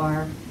when you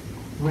are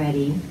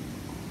ready.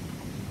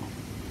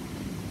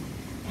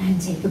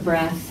 And take a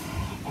breath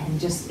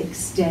and just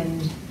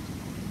extend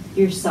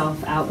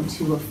yourself out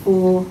into a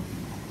full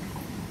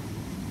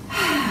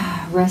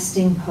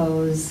resting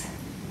pose.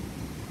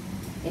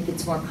 If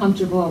it's more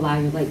comfortable, allow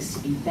your legs to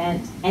be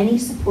bent. Any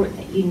support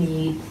that you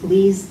need,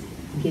 please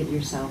give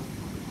yourself.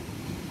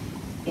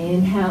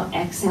 Inhale,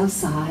 exhale,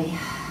 sigh.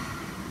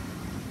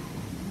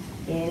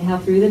 Inhale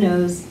through the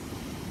nose.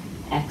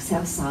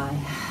 Exhale, sigh.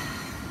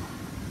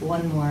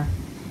 One more.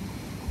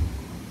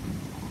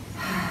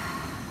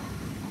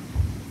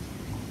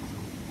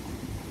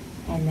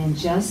 And then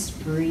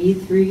just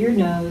breathe through your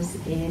nose,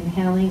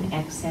 inhaling,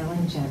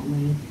 exhaling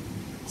gently,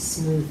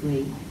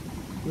 smoothly,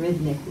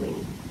 rhythmically.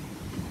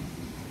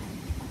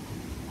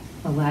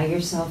 Allow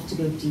yourself to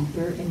go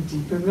deeper and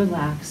deeper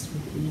relaxed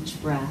with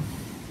each breath.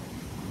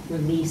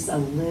 Release a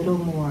little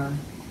more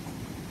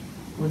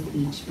with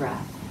each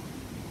breath.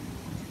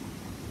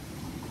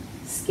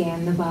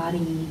 Scan the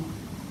body,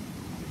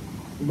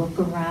 look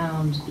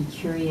around, be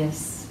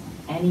curious.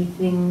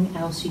 Anything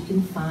else you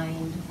can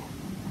find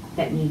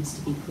that needs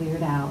to be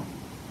cleared out.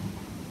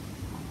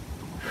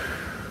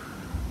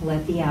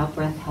 Let the out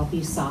breath help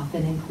you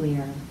soften and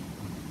clear.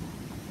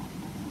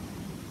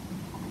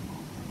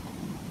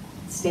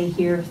 Stay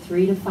here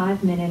 3 to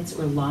 5 minutes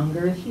or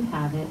longer if you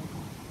have it.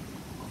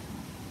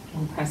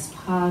 And press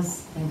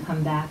pause and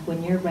come back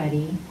when you're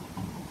ready.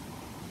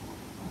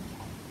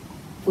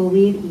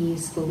 Fully at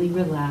ease, fully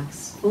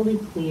relaxed, fully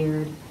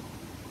cleared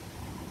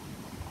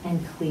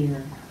and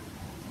clear.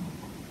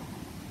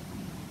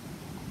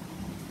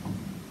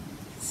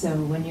 So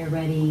when you're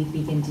ready,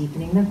 begin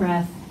deepening the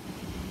breath,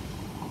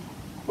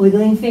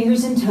 wiggling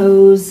fingers and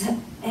toes,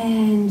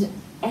 and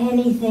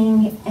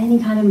anything, any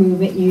kind of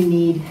movement you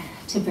need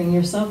to bring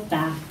yourself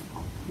back,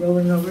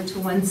 rolling over to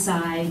one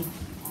side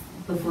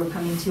before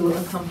coming to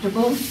a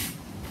comfortable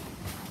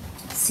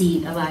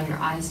seat. Allow your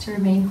eyes to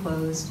remain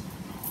closed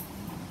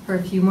for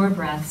a few more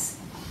breaths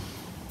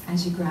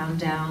as you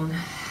ground down,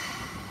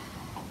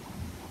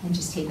 and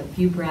just take a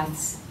few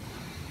breaths.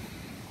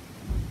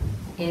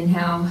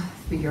 Inhale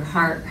through your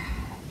heart,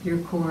 your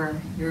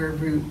core, your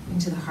root,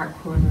 into the heart,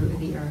 core, and root of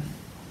the earth.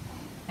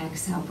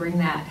 Exhale, bring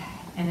that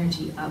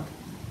energy up.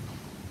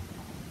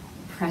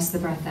 Press the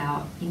breath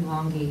out,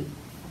 elongate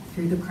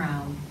through the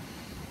crown.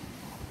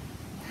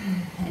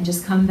 And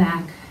just come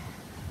back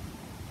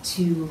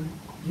to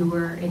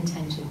your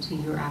intention, to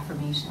your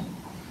affirmation.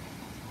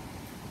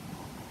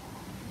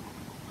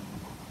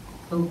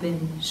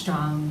 Open,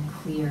 strong,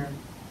 clear,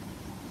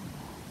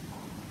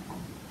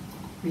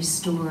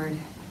 restored,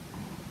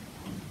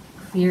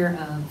 clear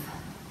of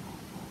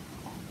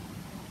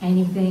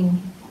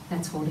anything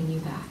that's holding you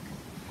back.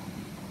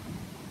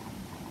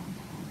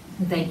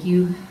 And thank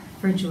you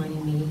for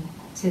joining me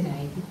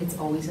today. It's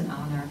always an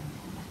honor.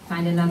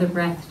 Find another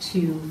breath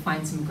to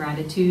find some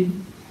gratitude.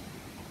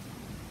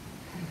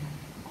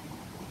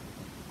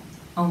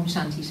 Om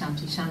Shanti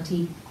Shanti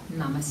Shanti.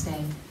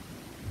 Namaste.